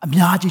အ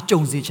များကြီး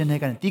ကြုံစေခြင်းနဲ့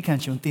ကဒီခံ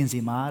ခြင်းတင်စီ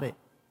မှာတဲ့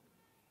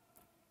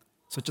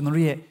ဆိုကျွန်တော်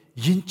ရဲ့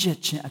ယဉ်ကျေး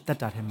ခြင်းအတ္တ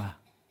တာထဲမှာ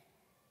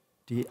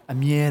ဒီအ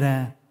မြဲတ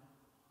မ်း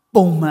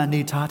ပုံမှန်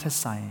နေထားတဲ့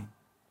ဆိုင်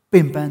ပ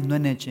င်ပန်းနွ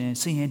မ်းနယ်ခြင်း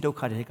ဆင်းရဲဒုက္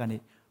ခတွေကနေ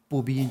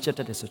ပိုပြီးရင်ကျက်တ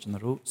တ်တယ်ဆိုကျွန်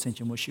တော်တို့ဆင်ခြ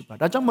င်မှုရှိပါ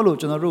ဒါကြောင့်မလို့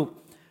ကျွန်တော်တို့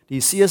ဒီ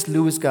C.S.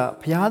 Lewis က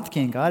ဘုရားသခ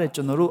င်ကတဲ့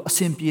ကျွန်တော်တို့အစ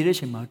ဉ်ပြေတဲ့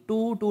ချိန်မှာ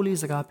တိုးလေး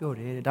စကားပြော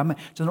တယ်တဲ့ဒါပေမဲ့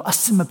ကျွန်တော်အ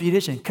စဉ်မပြေ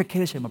တဲ့ချိန်ခက်ခဲ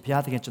တဲ့ချိန်မှာဘု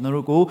ရားသခင်ကျွန်တော်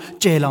တို့ကို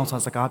ကြဲလောင်စွာ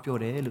စကားပြော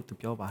တယ်လို့သူ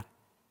ပြောပါတယ်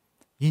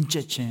ယဉ်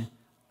ကျေးခြင်း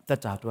အတ္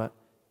တတာအတွက်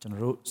ကျွန်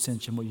တော်တို့ဆင်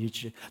ခြင်မှုရည်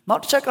ကြီးနော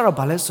က်တစ်ချက်ကတော့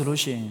ဘာလဲဆိုလို့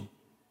ရှိရင်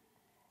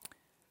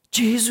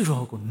ဂျေဇု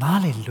တော်ကိုနား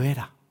လေလွဲ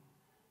တာ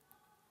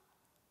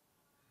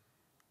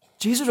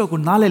ဂျေဇုတော်ကို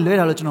နားလေလွဲ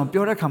တာလို့ကျွန်တော်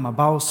ပြောတဲ့အခါမှာ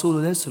ဘာလို့ဆို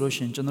လို့လဲဆိုလို့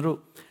ရှိရင်ကျွန်တော်တို့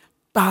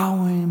တာဝ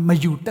န်မ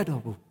ယူတတ်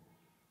တော့ဘူး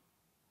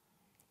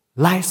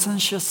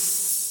licentious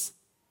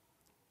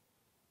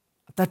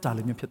အတ္တတာ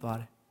လေးမျိုးဖြစ်သွား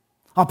တယ်။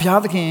ဘုရား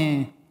သခင်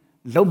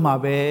လုံမှာ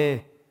ပဲ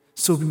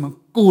ဆိုပြီးမှ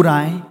ကိုယ်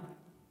တိုင်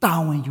တာ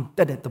ဝန်ယူတ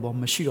တ်တဲ့သဘော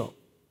မရှိတော့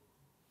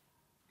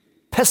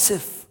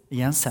passive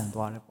ရန်ဆန်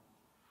သွားတယ်ပေါ့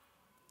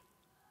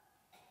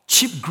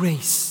cheap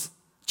grace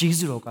ဂျေ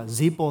ဇုတော်က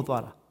ဈေးပေါ်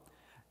သွားတာ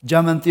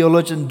German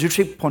theologian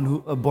Dietrich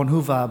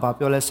Bonhoeffer ဘာ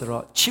ပြောလဲဆို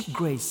တော့ cheap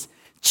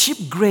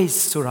grace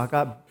ဆိုတာက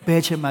ဘ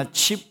ယ်ချိန်မှာ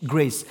cheap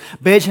grace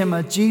ဘယ်ချိန်မှာ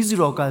ဂျေဇု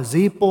တော်က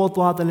ဈေးပေါ်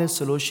သွားတယ်လဲ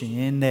ဆိုလို့ရှိရ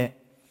င်တဲ့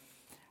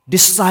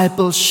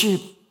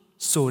discipleship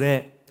ဆိုတဲ့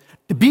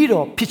တပည့်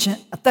တော်ဖြစ်ခြင်း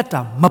အသက်တာ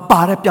မ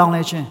ပါတဲ့ပြောင်း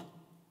လဲခြင်း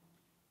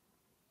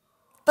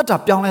အသက်တာ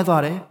ပြောင်းလဲ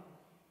သွားတယ်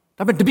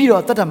ဒါပေမဲ့တပည့်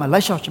တော်အသက်တာမှာလို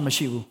က်လျှောက်ခြင်းမ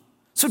ရှိဘူး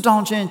ဆုတော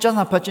င်းခြင်းကျမ်း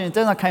စာဖတ်ခြင်းကျ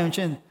မ်းစာခံယူခြ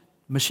င်း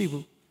မရှိ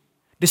ဘူး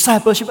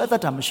discipleship အသ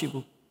က်တာမရှိ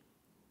ဘူး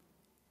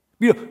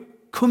ပြီးတော့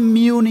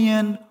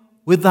communion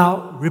without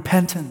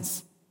repentance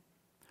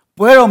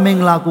ပွဲတော်မင်္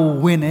ဂလာကို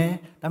ဝင်တယ်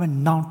ဒါပေမဲ့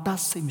နောင်တ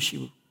စိတ်မရှိ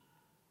ဘူး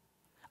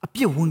အပြ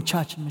စ်ဝင်ချ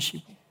ခြင်းမရှိ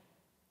ဘူး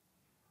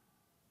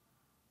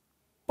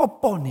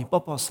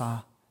ပေါ့စား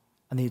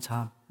အနေ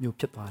ထားမျိုး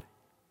ဖြစ်သွားတယ်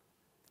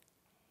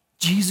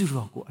ဂျေဇု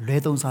တော်ကိုအလွဲ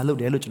သုံးစားလုပ်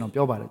တယ်လို့ကျွန်တော်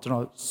ပြောပါတယ်ကျွန်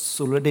တော်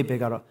ဆိုလိုတဲ့ဘက်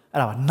ကတော့အဲ့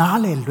ဒါပါနား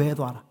လေလွဲ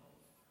သွားတာ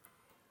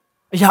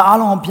အရာအ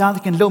လုံးဘုရားသ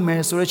ခင်လုပ်မ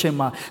ယ်ဆိုတဲ့အချိန်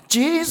မှာ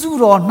ဂျေဇု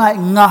တော်၌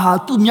ငါဟာ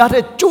သူများ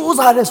တဲ့ကြိုး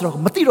စားတယ်ဆိုတော့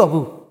မသိတော့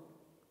ဘူး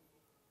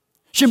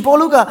ရှင်ပေါ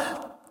လုက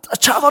အ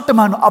ခြားသောတမ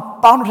န်တော်အ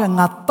ပေါင်းတို့ထက်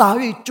ငါတာ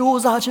၍ကြိုး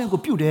စားခြင်းကို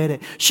ပြုတယ်တဲ့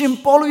ရှင်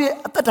ပေါလုရဲ့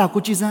အသက်တာ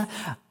ကိုကြည်စမ်း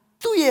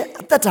သူ့ရဲ့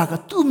အသက်တာက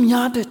သူ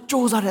များတဲ့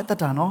ကြိုးစားတဲ့အသက်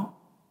တာနော်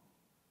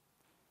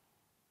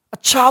အ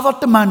ခြားသော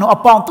တမန်တော်အ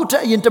ပေါင်းသူ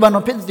တဲ့အရင်တမန်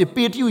တော်ဖြစ်တဲ့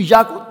ပေတရုယာ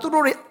ကုပ်သူ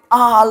တို့တွေ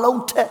အား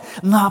လုံးထက်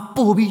ငါ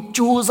ပို့ပြီး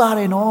ကြိုးစားတ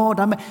ယ်နော်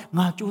ဒါပေမဲ့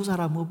ငါကြိုးစား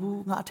တာမဟုတ်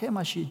ဘူးငါအထက်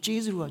မှာရှိဂျေ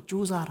ဇုက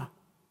ကြိုးစားတာ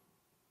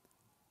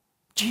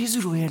ဂျေ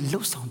ဇုရဲ့လှု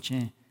ပ်ဆောင်ခြ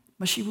င်း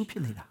မရှိဘူးဖြ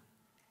စ်နေတာ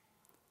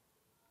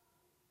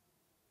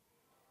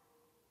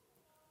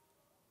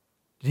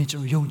ဒီကျွ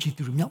န်တော်ယုံကြည်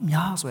သူတွေ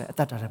များဆိုရအတ္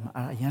တတာထဲမှာ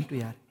အရန်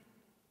တွေ့ရတယ်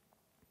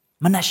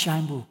မနှက်ဆို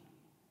င်ဘူး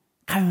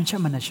ခံယူချ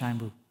က်မနှက်ဆိုင်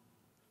ဘူး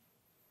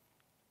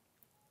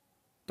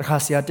တခါ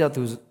ဆရာတယောက်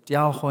သူတ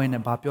ရားဟောနေ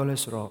ဘာပြောလဲ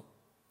ဆိုတော့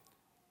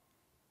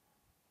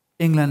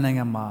အင်္ဂလန်နိုင်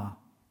ငံမှာ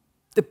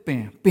တစ်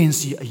ပင်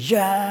စီအရ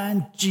န်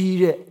ကြီး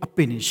တဲ့အပ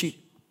င်တွေရှိ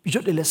ပြီး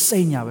တော့လည်းစိ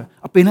တ်ညာပဲ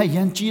အပင်နဲ့အရ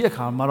န်ကြီးတဲ့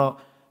ခါမှာတော့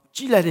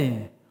ကြီးလိုက်တဲ့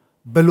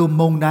ဘယ်လို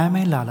မုံတိုင်း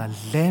မဲလာ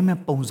လဲမဲ့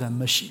ပုံစံ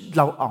မရှိ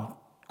လောက်အောင်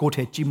ကိုယ်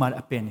ထဲကြီးမှတဲ့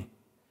အပင်တွေ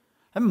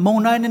မုံ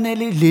တိုင်းနည်းနည်း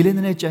လေးလေးန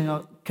ည်းနည်းကျန်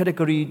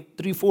category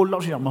 3 4လော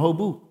က်ရှိတာမဟုတ်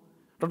ဘူး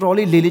တော်တော်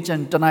လေးလေးကျန်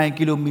တနိုင်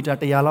ကီလိုမီတာ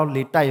100လောက်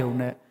လေးတိုက်ရုံ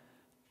နဲ့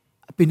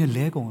အပင်နဲ့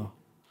လဲကုန်ရော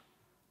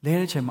လဲ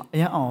တဲ့ချိန်မှာအ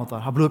ရန်အောင်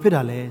သွားတာဘယ်လိုဖြစ်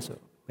တာလဲဆို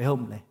ဘယ်ဟု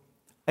တ်မလဲ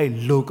အဲ့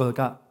local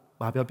က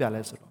ဘာပြောပြ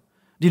လဲဆိုတော့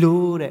ဒီလို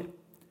တဲ့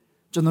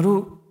ကျွန်တော်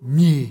တို့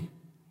မြေ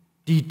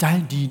ဒီတို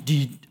င်းဒီ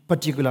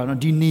particular နော်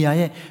ဒီနေရာ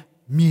ရဲ့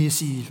မြေ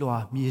စီလွှာ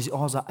မြေစီဩ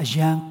ဇာအရ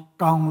န်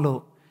ကောင်း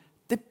လို့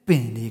တစ်ပ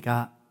င်တွေက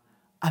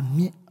အ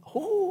မြင့်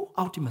ဟိုး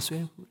အောက်ထိမဆွဲ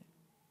ဘူး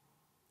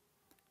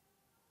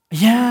အ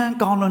ရန်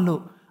ကောင်း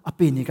လို့အပ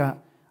င်တွေက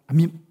အ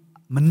မြင့်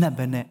မနှက်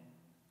ပဲနဲ့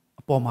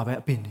အပေါ်မှာပဲ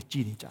အပင်တွေကြ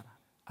ည်နေကြတာ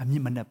အမြ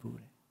င့်မနှက်ဘူး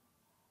တဲ့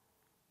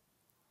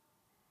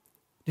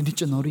ဒီနေ့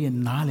ကျွန်တော်တို့ရဲ့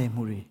နားလည်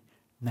မှုတွေ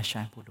နှ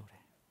ဆိုင်ဖို့လိုတ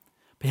ယ်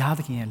ဘုရားသ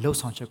ခင်ရဲ့လှုပ်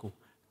ဆောင်ချက်ကို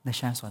နှ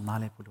ဆိုင်စွာနား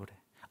လည်ဖို့လိုတယ်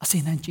အစ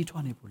ဉ်တိုင်းကြီး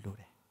ထွားနေဖို့လို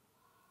တယ်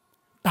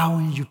တာဝ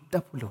န်ယူတ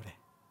တ်ဖို့လိုတယ်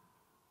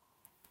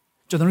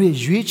ကျွန်တော်တို့ရဲ့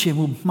ရွေးချယ်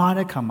မှုမှား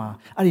တဲ့ခါမှာ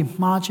အဲ့ဒီ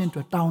မှားခြင်းအတွ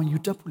က်တာဝန်ယူ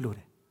တတ်ဖို့လိုတ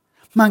ယ်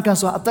မှန်ကန်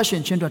စွာအသက်ရှ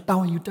င်ခြင်းအတွက်တာ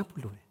ဝန်ယူတတ်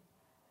ဖို့လိုတယ်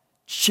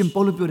ရှင်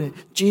ပေါလုပြောတယ်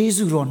ဂျေ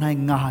ဇုတော်၌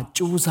ငါဟာ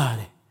ကြိုးစား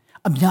တယ်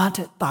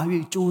Amiate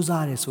tawi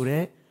jozare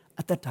sure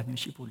at that time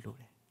she put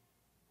loaded.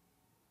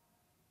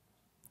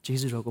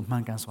 Jesus go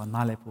man can so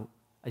nalepo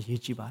a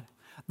yichibar.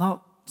 Now,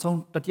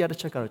 so that the other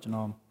checker,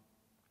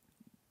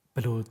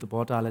 below the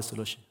border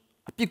solution.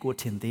 A pico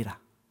tin data.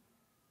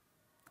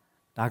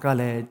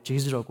 Dagale,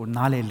 Jesus go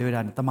nale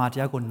luran,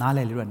 Tamatia go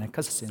nale luran and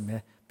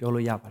cousin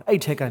Piolo Yapa. I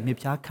take a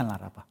mipia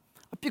canaraba.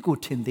 A pico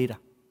tin data.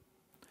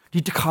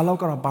 Did the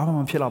Kaloka of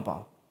Bama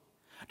Pilaba?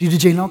 Did the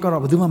Janoka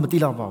of Duma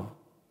Matilaba?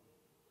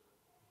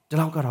 The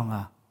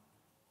Laukaronga,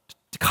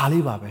 the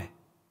Kalibabe,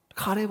 the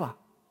Kariba.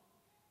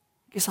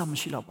 Guess I'm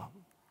Shilaba.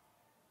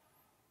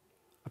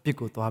 A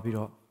pico to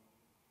Abiro,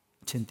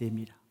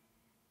 Tintemira.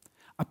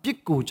 A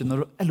pico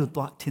general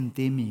Elutua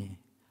Tintemi,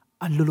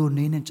 a Lulu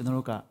Nene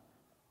Generoka,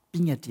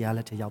 Pinget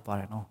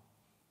Yaparano.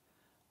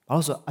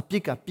 Also, a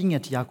pica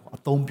Pinget Yako, a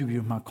tomb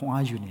you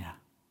Macon Junior.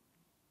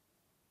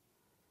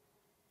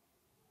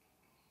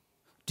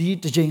 The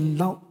Jane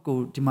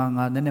Lauko,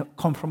 Dimanga, then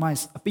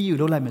compromise, a Pu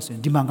Lolameson,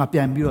 Dimanga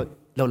Pian Bureau.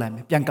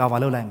 Lolame, Piancava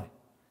Lolame.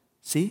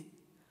 See?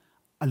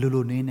 A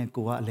Lulu Nene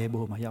go a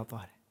label my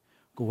yatare.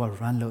 Go a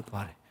run low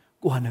tare.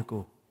 Go on a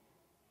go.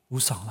 Who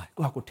sound like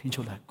go a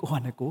potential like go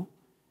on a go.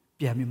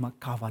 Piamima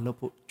Cava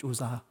Lopo,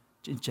 Josa,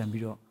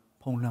 Jinjambiro,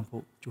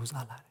 Ponglampo, Josa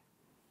Lare.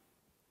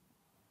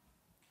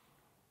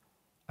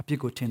 A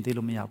pico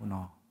tentilo miao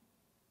no.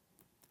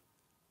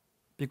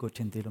 Pico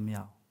tentilo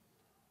miao.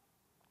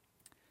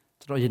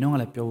 So you know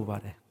like Pio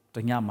Vare,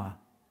 Tanyama,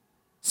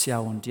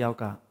 Siaon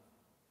Diauka.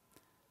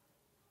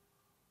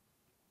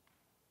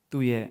 သူ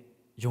ရဲ့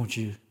ယုံကြ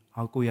ည်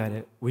အောင်ကိုရ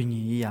တဲ့ဝိညာ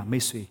ဉ်ရေးရာမိ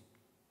တ်ဆွေ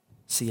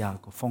ဆရာ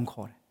ကိုဖုန်း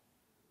ခေါ်တယ်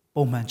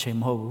ပုံမှန်ချိန်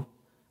မဟုတ်ဘူး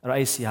အဲ့တော့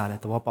အဲ့ဆရာလ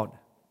ည်းသဘောပေါက်တ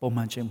ယ်ပုံ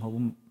မှန်ချိန်မဟုတ်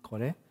ဘူးခေါ်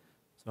တယ်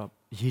ဆိုတော့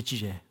အရေး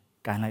ကြီးတယ်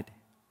ကန်လိုက်တယ်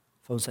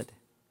ဖုန်းဆက်တယ်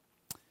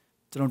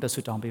ကျွန်တော်တက်ဆွ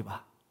တောင်းပေးပါ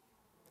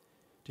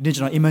ဒီနေ့ကျွ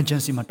န်တော်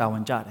emergency မှာတာဝ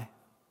န်ကြတယ်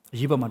အ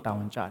ရေးပေါ်မှာတာဝ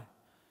န်ကြတယ်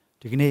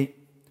ဒီကနေ့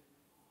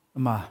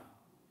အမ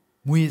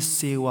မွေး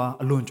စေဝါ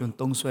အလွန်ကျွံ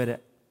သုံးဆွဲတဲ့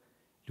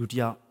လူတစ်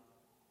ယောက်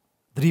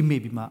သတိမေ့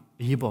ပြီးမှ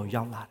အရေးပေါ်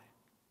ရောက်လာတယ်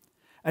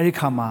အဲ့ဒီ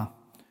ခါမှာ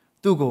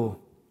သူ့ကို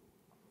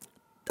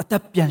အသ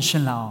က်ပြန်ရှ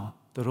င်လာအောင်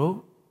သူတို့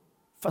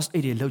first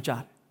aid တွေလုပ်ကြတ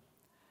ယ်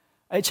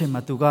အဲ့အချိန်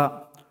မှာသူက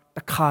တ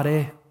ခါတ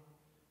ည်း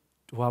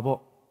ဟိုပါပေါ့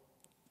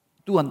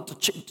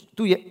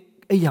သူ့ရဲ့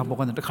အိယာဘော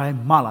ကနေတခါတည်း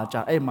မလာကြ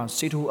အဲ့မှာ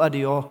စေထိုအပ်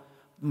တွေရော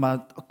မ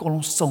အကုန်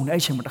လုံးစုံတယ်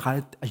အဲ့အချိန်မှာတခါတ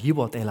ည်းအရေး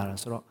ပေါ်တဲလာတာ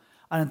ဆိုတော့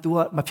အဲ့ဒါ तू က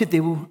မဖြစ်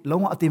သေးဘူး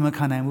လုံးဝအသေးမ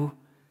ခံနိုင်ဘူး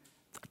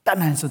တတ်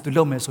နိုင်ဆို तू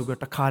လုပ်မယ်ဆိုပြီး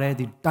တခါတည်း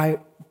ဒီ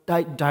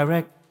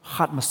direct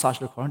heart massage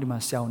လို့ခေါ်တယ်ဒီမှာ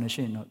ဆရာဝန်နေရှ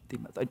င်တော့ဒီ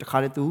မှာတခါ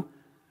တည်း तू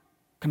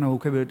ခဏကို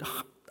ခဲ့ပြီး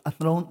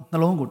နှ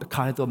လုံးကိုတ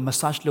ခါတည်း तू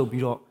massage လုပ်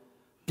ပြီးတော့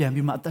ပြန်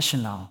ပြီးမှအသက်ရှ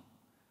င်လာအောင်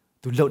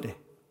तू လုပ်တယ်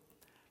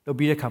လုပ်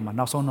ပြီးတဲ့ခါမှာ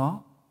နောက်ဆုံးတော့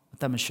အ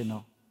သက်မရှင်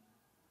တော့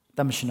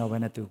ဘဲ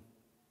နဲ့ तू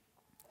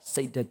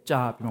စိတ်တကြ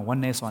ပြီးမှ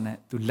one day ဆိုနဲ့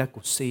तू လက်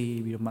ကိုဆေး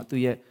ပြီးတော့မှ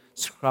သူ့ရဲ့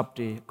scrub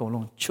တွေအကုန်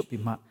လုံးချုပ်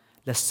ပြီးမှ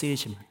လက်ဆေး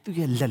ချင်မှသူ့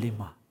ရဲ့လက်လေး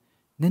မှာ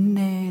နည်းန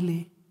ည်း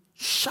လေး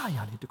ရှာရ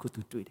လေးတခု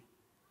तू တွေ့တယ်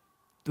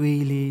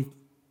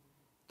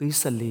သွေး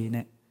ဆက်လေး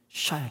နဲ့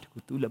ရှာရတခု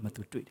तू လက်မှာ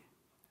तू တွေ့တယ်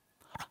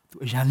तू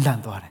အရန်လ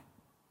န့်သွားတယ်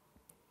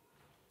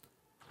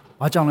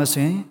ဘာကြောင့်လဲ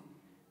ဆိုရင်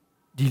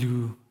ဒီလူ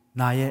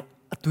နာရဲ့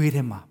အသွေး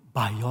ထဲမှာ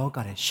ဘာယောဂ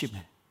တွေရှိမ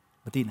ယ်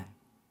မသိနိုင်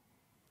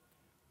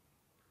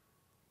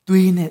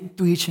သွေးနဲ့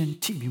သွေးချင်း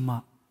ထိပြီးမှ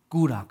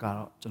ကူးတာက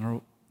တော့ကျွန်တော်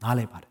တို့နားလ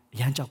ည်ပါတယ်အ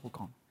ရန်ကြောက်ဖို့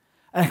ကောင်းတယ်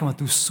အဲ့ဒါကမှ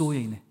तू စိုးရ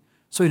င်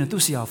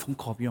သူ့ဆရာဖုန်း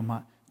ခေါ်ပြီးတော့မှ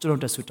ကျွန်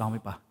တော်တက်ဆူတောင်း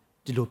ပေးပါ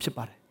ဒီလိုဖြစ်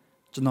ပါတယ်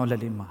ကျွန်တော်လ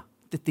က်လေးမှာ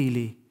တည်တည်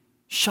လေး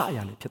ရှာရ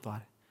လေးဖြစ်သွား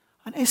တယ်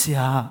အဲ့ဆ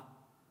ရာ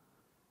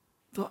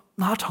သူ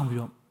နားထောင်ပြီး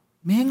တော့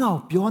မင်းငါ့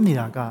ကိုပြောနေ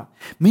တာက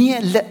မင်း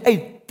ရဲ့လက်အိ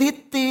တ်တေး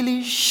သေး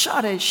လေး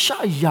ရှာ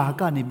ရာ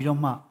ကနေပြီးတော့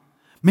မှ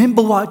မင်းဘ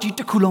ဝကြီးတ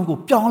စ်ခုလုံးကို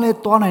ပြောင်းလဲ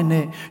သွားနိုင်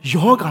တဲ့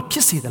ယောဂဖြ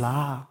စ်စေသ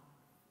လား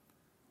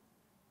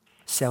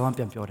ဆရာဝန်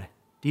ပြန်ပြောတယ်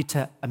ဒီထ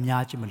က်အ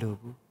များကြီးမလို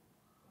ဘူး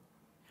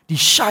ဒီ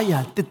ရှာရာ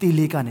တေးသေး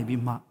လေးကနေ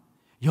ပြီးမှ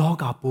ယော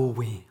ဂပိုးဝ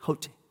င်ဟုတ်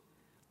တယ်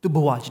သူ့ဘ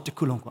ဝကြီးတစ်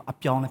ခုလုံးကိုအ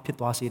ပြောင်းလဲဖြစ်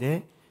သွားစေတဲ့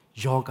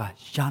ယောဂ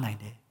ရနိုင်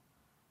တယ်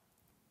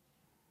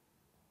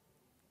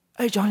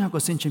အဲ့ကြောင့်ရ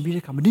ကိုဆင်ခြင်ပြီး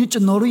တဲ့အခါမှာဒီကျွ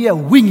န်တော်တို့ရဲ့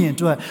ဝိညာဉ်အ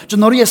တွက်ကျွ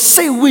န်တော်တို့ရဲ့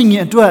စိတ်ဝိညာ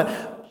ဉ်အတွက်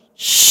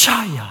ရှာ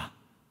ရ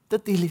တ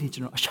တိလေးတွေကျွ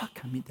န်တော်အရှာ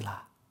ခံမိသ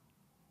လား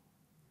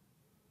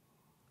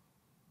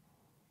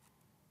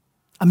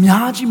အ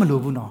များကြီးမလို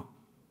ဘူးနော်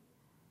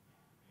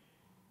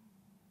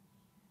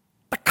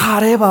တခါ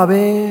တည်းပါ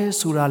ပဲ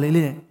ဆိုတာလေး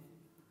လေ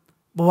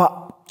ဘဝ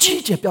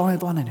ကြီးကျယ်ပြောင်းလဲ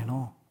သွားနိုင်တယ်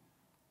နော်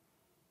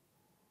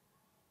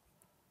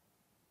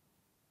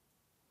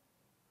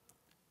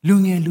လူ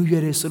ငယ်လူရွ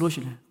ယ်တွေဆိုလို့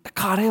ရှိရင်တ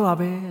ခါတည်းပါ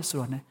ပဲဆို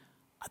တော့ ਨੇ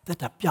အသက်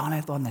တာပြောင်းလဲ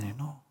သွားနိုင်တယ်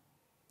နော်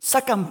စ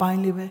က္ကန့်ပိုင်း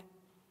လေးပဲ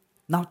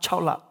နောက်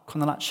6လ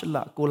9လ10လ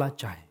9လ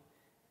ကြာရင်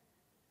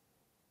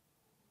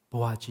ဘ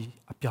ဝကြီး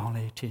အပြောင်း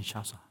လဲထင်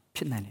ရှားစွာဖြ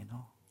စ်နိုင်တယ်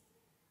နော်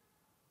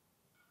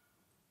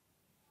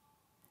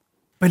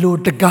ဘယ်လို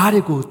တကား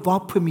တွေကို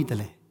သွားဖွင့်မိတယ်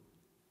လဲ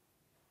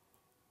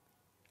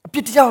အပြ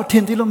စ်တရားထ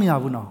င်သေးလို့မရ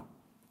ဘူးနော်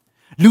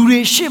လူတွေ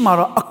ရှေ့မှာ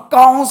တော့အ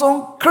ကောင်းဆုံး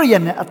ခရိယ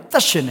န်နဲ့အသ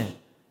က်ရှင်နေ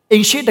အိ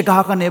မ်ရှိတ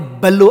ကားကနေ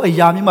ဘယ်လိုအ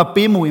ရာမျိုးမှ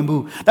ပေးမဝင်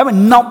ဘူးဒါပေမဲ့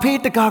နောက်ဖေး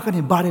တကားက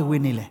နေဘာတွေဝ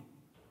င်နေလဲ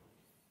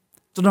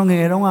ကျွန်တော်ငယ်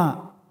တုန်းက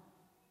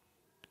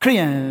ခရိ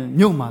ယန်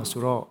မြို့မှာ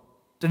ဆိုတော့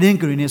တနင်္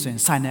ဂနွေနေ့ဆိုရ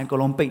င်ဆိုင်နဲ့အကု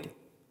န်လုံးပိတ်တယ်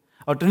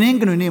အော်တနင်္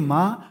ဂနွေနေ့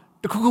မှာ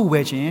တခုခုဝ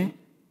ယ်ခြင်း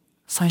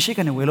ဆိုင်ရှိက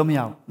နေဝယ်လို့မရ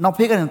ဘူးနောက်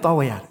ဖေးကနေသွား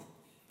ဝယ်ရတယ်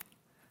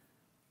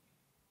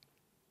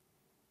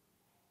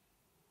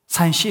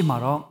ဆိုင်ရှိမှာ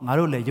တော့ငါ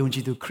တို့လည်းယုံကြ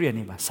ည်သူခရိယန်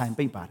တွေပါဆိုင်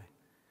ပိတ်ပါတယ်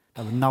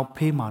ဒါပေမဲ့နောက်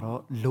ဖေးမှာတော့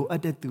လိုအ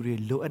ပ်တဲ့သူတွေ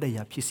လိုအပ်တဲ့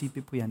ຢာဖြစ်စီ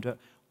ပေးဖို့ရန်အတွက်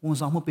ဝန်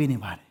ဆောင်မှုပေးနေ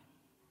ပါတယ်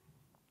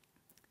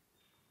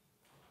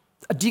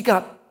အဓိက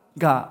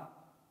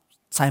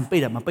ဆိုင်ပိ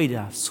တ်တာမပိတ်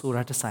တာဆို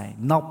တာတဆိုင်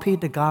နောက်ဖေး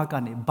တကားက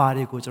နေဘာ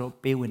တွေကိုကျွန်တော်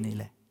ပေးဝင်နေ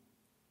လဲ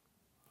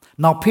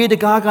နောက်ဖေးတ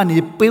ကားကနေ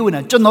ပေးဝင်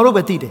တာကျွန်တော်တို့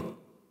ပဲသိတယ်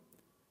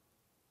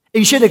အ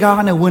င်ရှေတကားက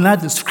နေဝင်လာ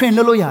သူ screen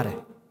လွတ်လို့ရတယ်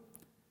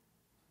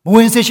မဝ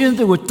င်စေရှင်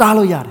သူကိုတား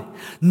လို့ရတယ်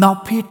နောက်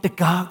ဖေးတ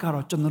ကားက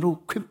တော့ကျွန်တော်တို့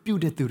ခွင့်ပြု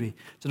တဲ့သူတွေ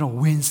ကျွန်တော်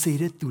ဝင်စေ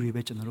တဲ့သူတွေ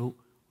ပဲကျွန်တော်တို့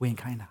ဝင်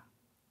ခိုင်းတာ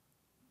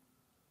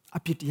အ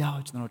ပြစ်တရား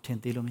ကိုကျွန်တော်ထင်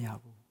သေးလို့မရ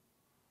ဘူး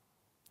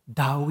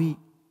ဒါဝိ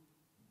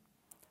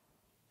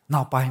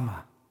နောက်ပိုင်းမှာ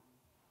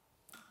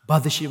ဘာ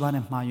သာရှိပါ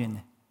နဲ့မှားယွင်းတ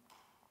ယ်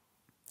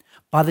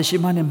ဘာသာရှိ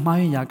ပါနဲ့မှား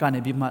ယွင်းရာကနေ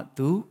ပြီးမှ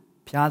သူ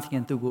ဘုရားသခ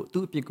င်သူ့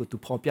အပြစ်ကိုသူ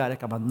ဖော်ပြတဲ့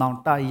အခါမှာနောင်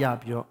တရ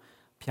ပြီးတော့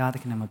ဘုရားသ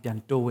ခင်နဲ့မပြန်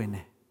တိုးဝင်တ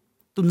ယ်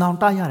သူနောင်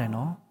တရတယ်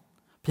နော်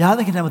ဘုရားသ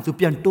ခင်နဲ့မသူ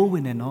ပြန်တိုးဝ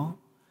င်တယ်နော်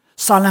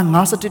စာလံ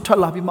51ထွက်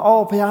လာပြီးမှ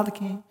အော်ဘုရားသခ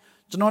င်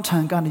ကျွန်တော်ထံ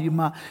ကနေပြီး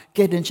မှ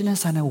ကဲတင်ချင်းနဲ့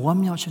ဆိုင်နဲ့ဝမ်း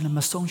မြောက်ခြင်းနဲ့မ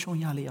ဆုံးရှုံး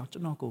ရလေအောင်ကျွ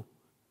န်တော်ကို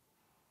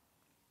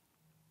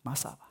မ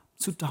ဆာပါ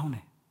ဆုတောင်းတ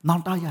ယ်နော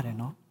င်တရတယ်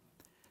နော်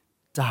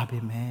ဒါပေ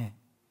မဲ့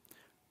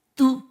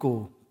သူ့ကို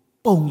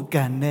ပုံက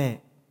န်တဲ့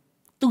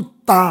သူ့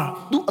သား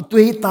သူ့အ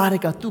သွေးသားတွေ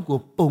ကသူ့ကို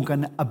ပုံကန်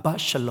တဲ့အဘ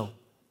ရှ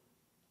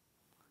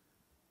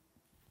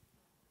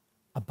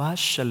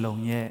လုံ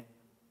ရဲ့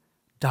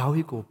ဒါ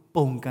ဝိဒ်ကို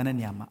ပုံကန်တဲ့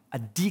နေရာမှာအ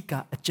ဓိက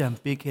အကြံ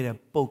ပေးခဲ့တဲ့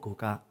ပုဂ္ဂိုလ်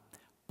က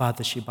ဘာသ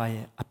ရှေဘ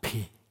ရဲ့အ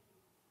ဖေ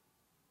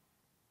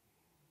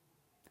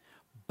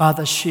ဘာသ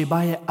ရှေဘ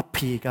ရဲ့အ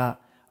ဖေက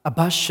အဘ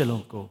ရှ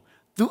လုံကို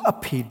သူ့အ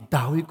ဖေ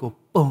ဒါဝိဒ်ကို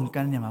ပုံက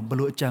န်တဲ့နေရာမှာဘယ်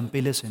လိုအကြံ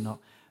ပေးလဲဆိုရင်တော့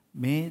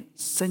မင်း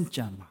စန့်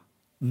ကြံမှာ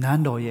န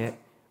န်းတော်ရဲ့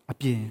အ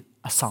ပြင်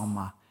အဆောင်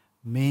မှာ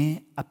မင်း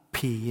အ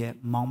ဖေရဲ့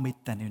မောင်းမိတ်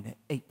တန်တွေနဲ့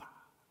အိပ်ပါ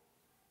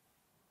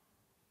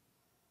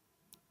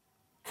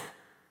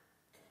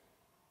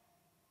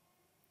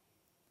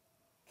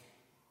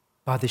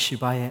ဘာသရှိ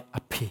ဘရဲ့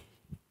အဖေ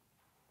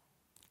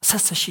ဆ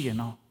က်ရှိရ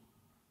နော်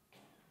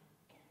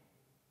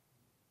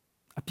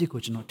အပြစ်ကို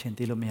ကျွန်တော်ထင်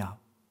သေးလို့မရဘူး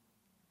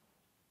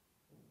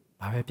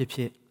ဘာပဲဖြ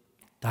စ်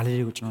ဒါလေး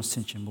တွေကိုကျွန်တော်ဆ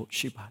င်ခြင်ဖို့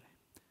ရှိပါတယ်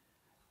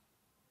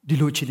ဒီ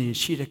လိုအခြေအနေ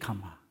ရှိတဲ့ခါ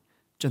မှာ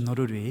ကျွန်တော်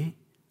တို့တွေ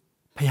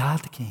ဘုရား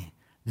သခင်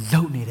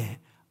လုပ်နေတဲ့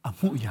အ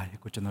မှုအရာတွေ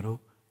ကိုကျွန်တော်တို့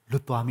လွ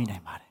တ်သွားမိနို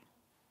င်ပါတယ်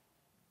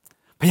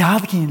ဘုရား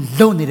သခင်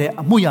လုပ်နေတဲ့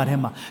အမှုအရာတွေ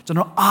မှာကျွန်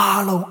တော်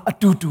အားလုံးအ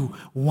တူတူ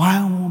ဝို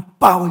င်းဝန်း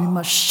ပါဝင်ပြီး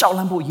မှရှောက်လ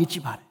န်းဖို့အရေး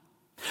ကြီးပါတယ်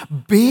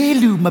ဘေး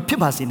လူမဖြစ်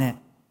ပါစေနဲ့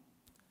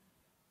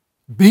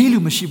ဘေးလူ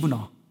မရှိဘူး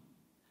နော်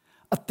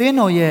အသင်း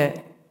တော်ရဲ့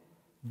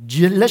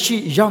လက်ရှိ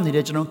ရောက်နေ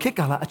တဲ့ကျွန်တော်ခေတ်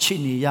ကာလအခြေ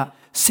အနေအရ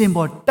စင်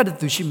ပေါ်တက်တဲ့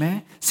သူရှိမယ်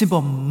စင်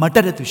ပေါ်မတ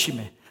က်တဲ့သူရှိမ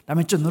ယ်ဒါပေ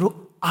မဲ့ကျွန်တော်တို့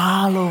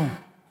အားလုံး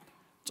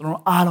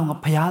က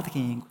ဘုရားသခ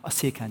င်အ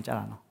စေခံကြ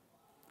တာနော်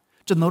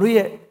ကျွန်တော်တို့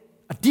ရဲ့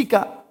အဓိက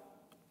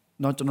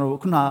နော်ကျွန်တော်တို့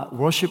ခုန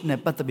worship နဲ့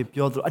ပတ်သက်ပြီး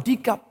ပြောသလိုအဓိ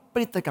က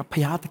ပြိတ္တကဘု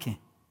ရားသခင်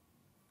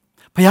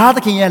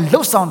ရဲ့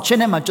လှုပ်ဆောင်ခြင်း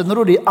နဲ့မှာကျွန်တော်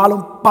တို့တွေအား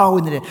လုံးပါဝ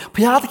င်နေတယ်ဘု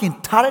ရားသခင်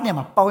ထားတဲ့နေရာ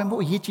မှာပါဝင်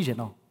ဖို့အရေးကြီးတယ်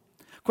နော်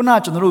ခုန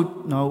ကျွန်တော်တို့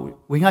နော်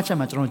ဝင်ငါချက်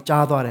မှာကျွန်တော်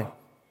ကြားသွားတယ်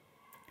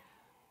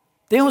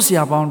တင်းဟုတ်ဆ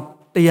ရာပေါင်း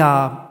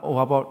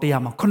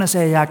100မှာ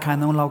80ရာခိုင်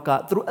နှုန်းလောက်က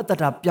သူတို့အသက်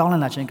တာပြောင်းလဲ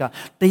လာခြင်းက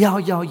တယော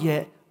က်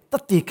ရဲ့တ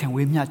တ်တည်ခံ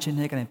ဝေမျှခြင်း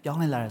နဲ့ကနေပြောင်း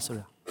လဲလာတယ်ဆို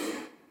တာ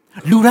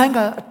လူတိုင်းက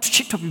အချ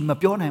စ်ထွက်ပြီးမ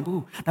ပြောနိုင်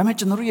ဘူးဒါပေမဲ့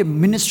ကျွန်တော်တို့ရဲ့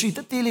ministry တ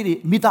သေးလေးတွေ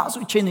မိသားစု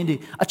ချင်းတွေ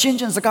အချင်း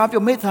ချင်းစကား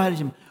ပြောမိသား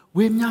စု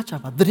ဝေမျှကြ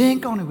ပါသတင်း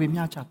ကောင်းတွေဝေ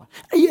မျှကြပါ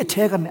အဲ့ဒီအ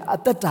ထဲကနေအ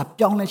သက်တာ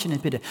ပြောင်းလဲခြင်းတွေ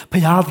ဖြစ်တယ်ဘု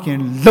ရားသခင်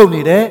လုပ်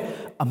နေတဲ့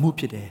အမှု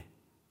ဖြစ်တယ်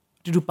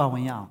တူတူပါဝ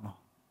င်ရအောင်နော်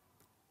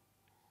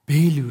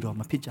ဘေးလူတော့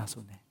မဖြစ်ကြ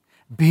ဆိုနဲ့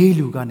ဘေး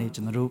လူကနေ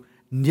ကျွန်တော်တို့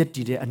ညက်တ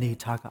ည်တဲ့အနေအ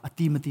ထားကအ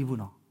တိမသိဘူး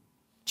နော်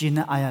ကျင်း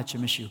နဲ့အားရခြ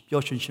င်းမရှိဘူး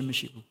ပျော်ရွှင်ခြင်းမ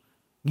ရှိဘူး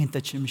ငြင်သ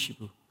က်ခြင်းမရှိ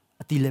ဘူး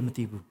အတိလည်းမ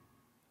သိဘူး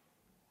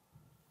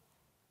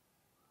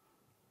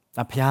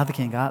ဒါဘုရားသခ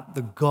င်က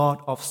the God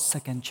of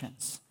second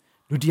chance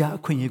လူတရား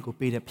အခွင့်အရေးကို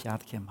ပေးတဲ့ဘုရား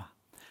သခင်ပါ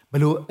ဘ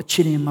လို့အခြေ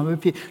အနေမှာပဲ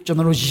ဖြစ်ကျွန်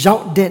တော်တို့ရော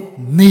က်တဲ့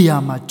နေရာ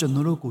မှာကျွန်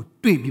တော်တို့ကို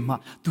တွေ့ပြီးမှ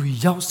သူ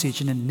ရောက်စေခြ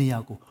င်းတဲ့နေရာ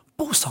ကို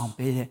ပို့ဆောင်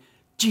ပေးတဲ့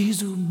ဂျေ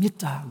ဇုမေတ္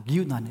တာဂ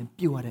ရုဏာနဲ့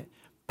ပြုရတဲ့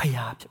ဘု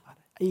ရားဖြစ်ပါတ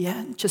ယ်အယံ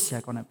ချစ်စရာ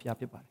ကောင်းတဲ့ဘုရား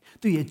ဖြစ်ပါတယ်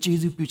သူရဲ့ဂျေ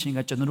ဇုပြုခြင်းက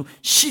ကျွန်တော်တို့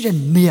ရှိတဲ့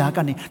နေရာက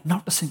နေနော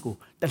က်တစ်ဆင့်ကို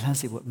တက်လှမ်း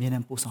စေဖို့အမြဲတ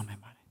မ်းပို့ဆောင်နို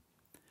င်ပါတယ်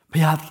ဘု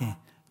ရားသခင်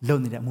လု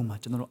ပ်နေတဲ့အမှုမှာ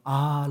ကျွန်တော်တို့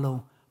အား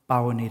လုံးပါ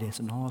ဝင်နေတယ်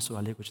ဆို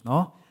တာလေးကိုကျွန်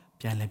တော်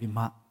ပြန်လည်ပြီး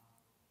မှ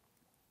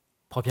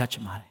ဖော်ပြချ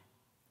င်ပါတယ်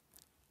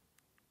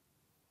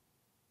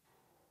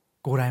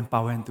ကိုယ်တိုင်ပါ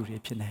ဝင်သူတွေ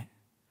ဖြစ်နေ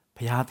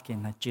ဘုရားသခင်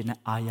နဲ့ကျင့်နဲ့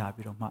အားရ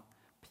ပြီးတော့မှ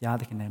ဘုရား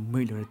သခင်နဲ့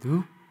မွေ့လို့ရသူ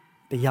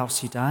တယောက်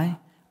စီတိုင်း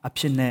အ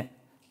ဖြစ်နဲ့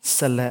ဆ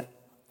က်လက်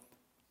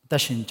သ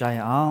က်ရှင်ကြရ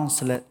အောင်ဆ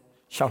က်လက်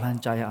ရှောက်လှမ်း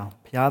ကြရအောင်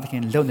ဘုရားသခ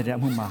င်လုပ်နေတဲ့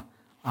အမှုမှာ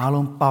အား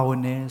လုံးပါဝင်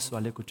နေဆိုတာ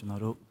လေးကိုကျွန်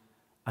တော်တို့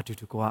အတူ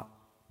တူက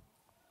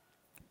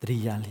တရိ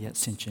ယာလျက်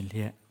ဆင်ခြင်လျ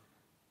က်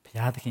ဘု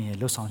ရားသခင်ရဲ့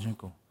လှုပ်ဆောင်ခြင်း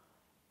ကို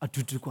အ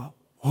တူတူက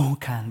ဝန်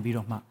ခံပြီး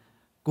တော့မှ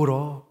ကို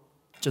တော့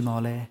ကျွန်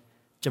တော်လဲ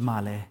ကျမ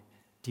လဲ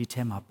ဒီ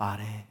ထဲမှာပါ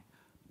တယ်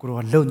ကို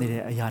ရောလုံနေ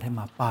တဲ့အရာထဲ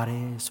မှာပါတ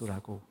ယ်ဆိုတာ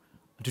ကို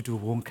အတူတူ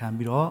ဝန်ခံ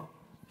ပြီးတော့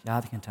ဘု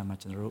ရားသခင်ထံမှာ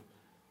ကျွန်တော်တို့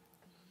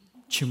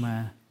ချီးမွ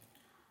မ်း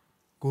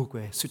ကိုယ်ွ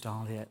ယ်ဆုတော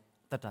င်းတဲ့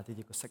တတ်တာတည်း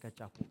ကိုဆက်ကပ်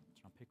ကြဖို့